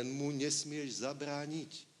 Len mu nesmieš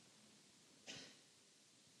zabrániť.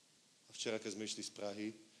 Včera, keď sme išli z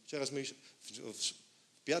Prahy, v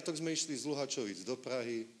piatok sme išli z Luhačovic do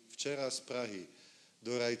Prahy, včera z Prahy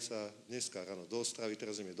do Rajca, dneska ráno do Ostravy,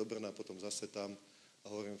 teraz ideme do Brna, potom zase tam a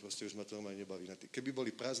hovorím, proste už ma to normálne nebaví. Keby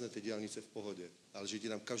boli prázdne tie diaľnice v pohode, ale že ti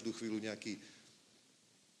tam každú chvíľu nejaký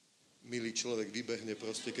milý človek vybehne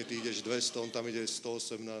proste, keď ty ideš 200, on tam ide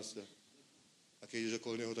 118 a keď ideš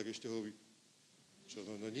okolo neho, tak ešte hovorí,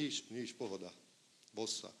 no nič, pohoda,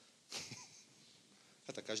 bossa.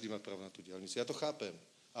 A tak každý má právo na tú diaľnicu. Ja to chápem.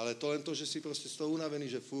 Ale to len to, že si proste z toho unavený,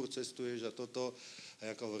 že furt cestuješ a toto. A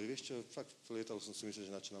Janka hovorí, vieš čo, fakt lietalo som si myslel,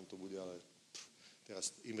 že na čo nám to bude, ale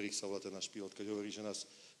teraz Imrich sa volá ten náš pilot, keď hovorí, že nás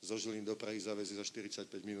zo Žilín do Prahy zavezie za 45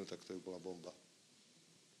 minút, tak to bola bomba.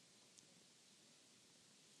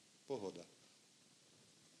 Pohoda.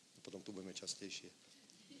 A potom tu budeme častejšie.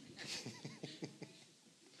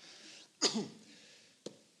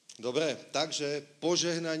 Dobre, takže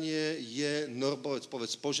požehnanie je,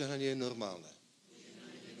 povedz, požehnanie je normálne.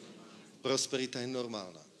 Prosperita je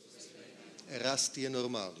normálna. Rast je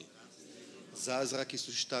normálny. Zázraky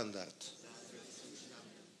sú štandard.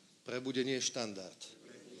 Prebudenie je štandard.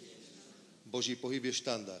 Boží pohyb je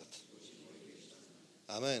štandard.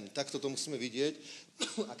 Amen. Takto to musíme vidieť.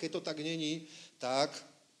 A keď to tak není, tak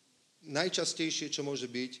najčastejšie, čo môže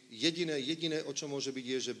byť, jediné, o čo môže byť,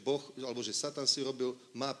 je, že Boh, alebo že Satan si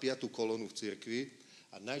má 5. kolónu v cirkvi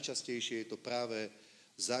a najčastejšie je to práve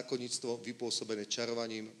zákonníctvo vypôsobené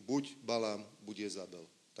čarovaním, buď Balám, buď Jezabel.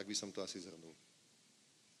 Tak by som to asi zhrnul.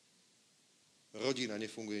 Rodina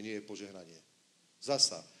nefunguje, nie je požehnanie.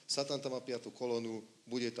 Zasa, Satan tam má 5. kolónu,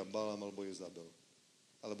 bude tam Balám alebo Jezabel.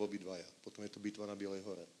 Alebo obidvaja. Potom je to bitva na Bielej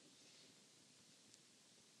hore.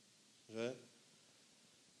 Že?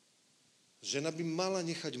 Žena by mala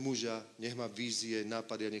nechať muža, nech má vízie,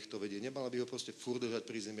 nápady a nech to vedie. Nemala by ho proste furt držať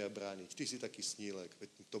pri zemi a brániť. Ty si taký snílek. Veď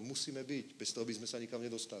to musíme byť. Bez toho by sme sa nikam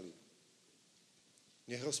nedostali.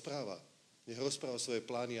 Nech rozpráva. Nech rozpráva svoje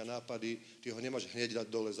plány a nápady, ty ho nemáš hneď dať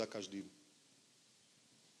dole za každým.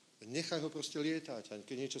 Nechaj ho proste lietať, a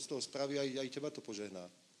keď niečo z toho spraví, aj teba to požehná.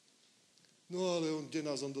 No ale kde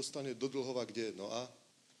nás on dostane do dlhova, kde? No a?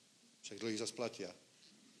 Však dlhý zas platia.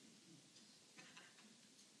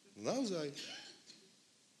 Naozaj.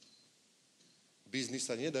 Biznis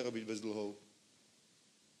sa nedá robiť bez dlhov.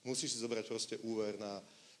 Musíš si zobrať proste úver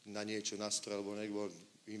na niečo, na stroj, alebo niekto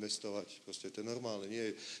investovať. Proste to je normálne.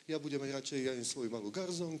 Nie, ja budem mať radšej ja svoju malú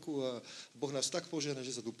garzonku a Boh nás tak požehná,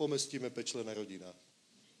 že sa tu pomestíme 5-členná rodina.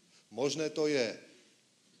 Možné to je.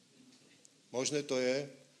 Možné to je,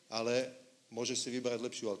 ale môžeš si vybrať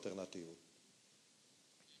lepšiu alternatívu.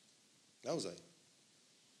 Naozaj.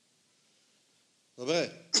 Dobre,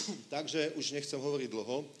 takže už nechcem hovoriť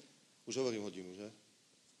dlho. Už hovorím hodinu, že?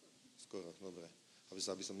 Skoro, dobre.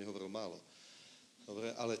 Aby som nehovoril málo.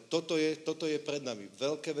 Dobre, ale toto je pred nami.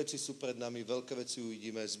 Veľké veci sú pred nami, veľké veci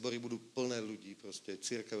uvidíme, zbory budú plné ľudí, proste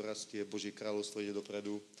cirkev rastie, Božie kráľovstvo ide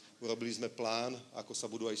dopredu. Urobili sme plán, ako sa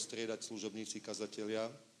budú aj striedať služobníci, kazatelia.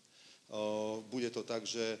 Bude to tak,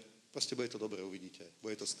 že proste bude to dobre, uvidíte.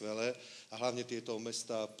 Bude to skvelé. A hlavne tieto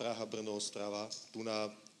mesta Praha, Brno, Ostrava, tu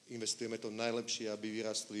investujeme to najlepšie, aby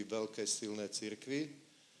vyrastli veľké, silné cirkvy.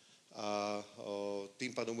 A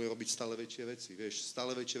tým pádom bude robiť stále väčšie veci. Vieš,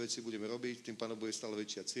 stále väčšie veci budeme robiť, tým pádom bude stále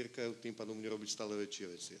väčšia cirkev, tým pádom bude robiť stále väčšie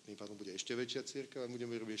veci. Tým pádom bude ešte väčšia cirkev a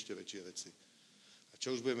budeme robiť ešte väčšie veci. A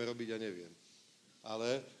čo už budeme robiť, ja neviem.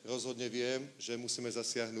 Ale rozhodne viem, že musíme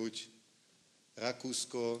zasiahnuť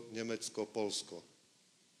Rakúsko, Nemecko, Poľsko.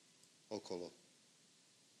 Okolo.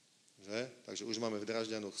 Že? Takže už máme v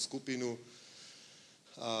Drážďanoch skupinu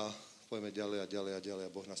a pojeme ďalej a ďalej a ďalej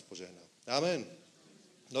a Boh nás požehná. Amen.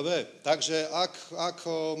 Dobre, takže ak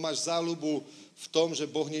máš záľubu v tom, že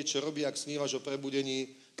Boh niečo robí, ak snívaš o prebudení,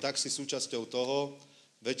 tak si súčasťou toho.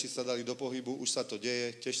 Väčší sa dali do pohybu, už sa to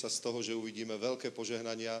deje, tiež sa z toho, že uvidíme veľké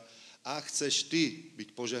požehnania. A chceš ty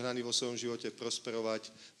byť požehnaný vo svojom živote,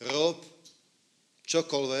 prosperovať, rob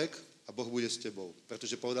čokoľvek a Boh bude s tebou.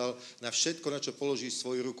 Pretože povedal, na všetko, na čo položíš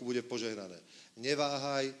svoju ruku, bude požehnané.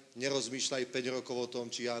 Neváhaj, nerozmýšľaj 5 rokov o tom,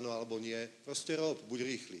 či áno alebo nie. Proste rob, buď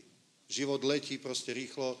rýchly. Život letí proste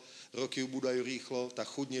rýchlo, roky ubúdajú rýchlo, tá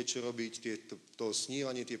chuť niečo robiť, to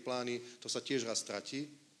snívanie, tie plány, to sa tiež raz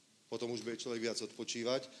stratí, potom už bude človek viac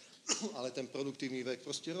odpočívať, ale ten produktívny vek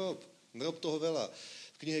proste rob toho veľa.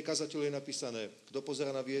 V knihe Kazateľov je napísané, kto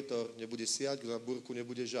pozerá na vietor, nebude siať, kto na búrku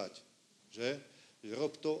nebude žať. Že?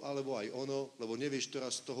 Rob to, alebo aj ono, lebo nevieš,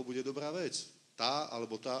 ktorá z toho bude dobrá vec. Tá,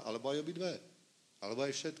 alebo aj obidve. Alebo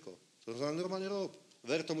aj všetko. To znamená, normálne rob.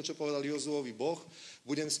 Ver tomu, čo povedal Jozuovi Boh,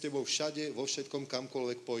 budem s tebou všade, vo všetkom,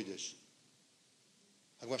 kamkoľvek pôjdeš.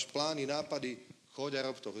 Ak máš plány, nápady, choď a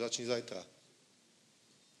rob to, začni zajtra.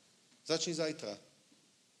 Začni zajtra.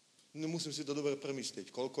 No, musím si to dobre premyslieť.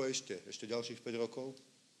 Koľko ešte? Ešte ďalších 5 rokov?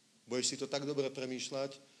 Budeš si to tak dobre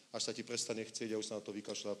premýšľať, až sa ti prestane chcieť a už sa na to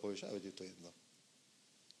vykašľa a povieš, a veď je to jedno.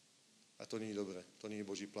 A to nie je dobre, to nie je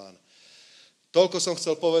Boží plán. Toľko som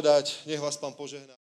chcel povedať, nech vás Pán požehná.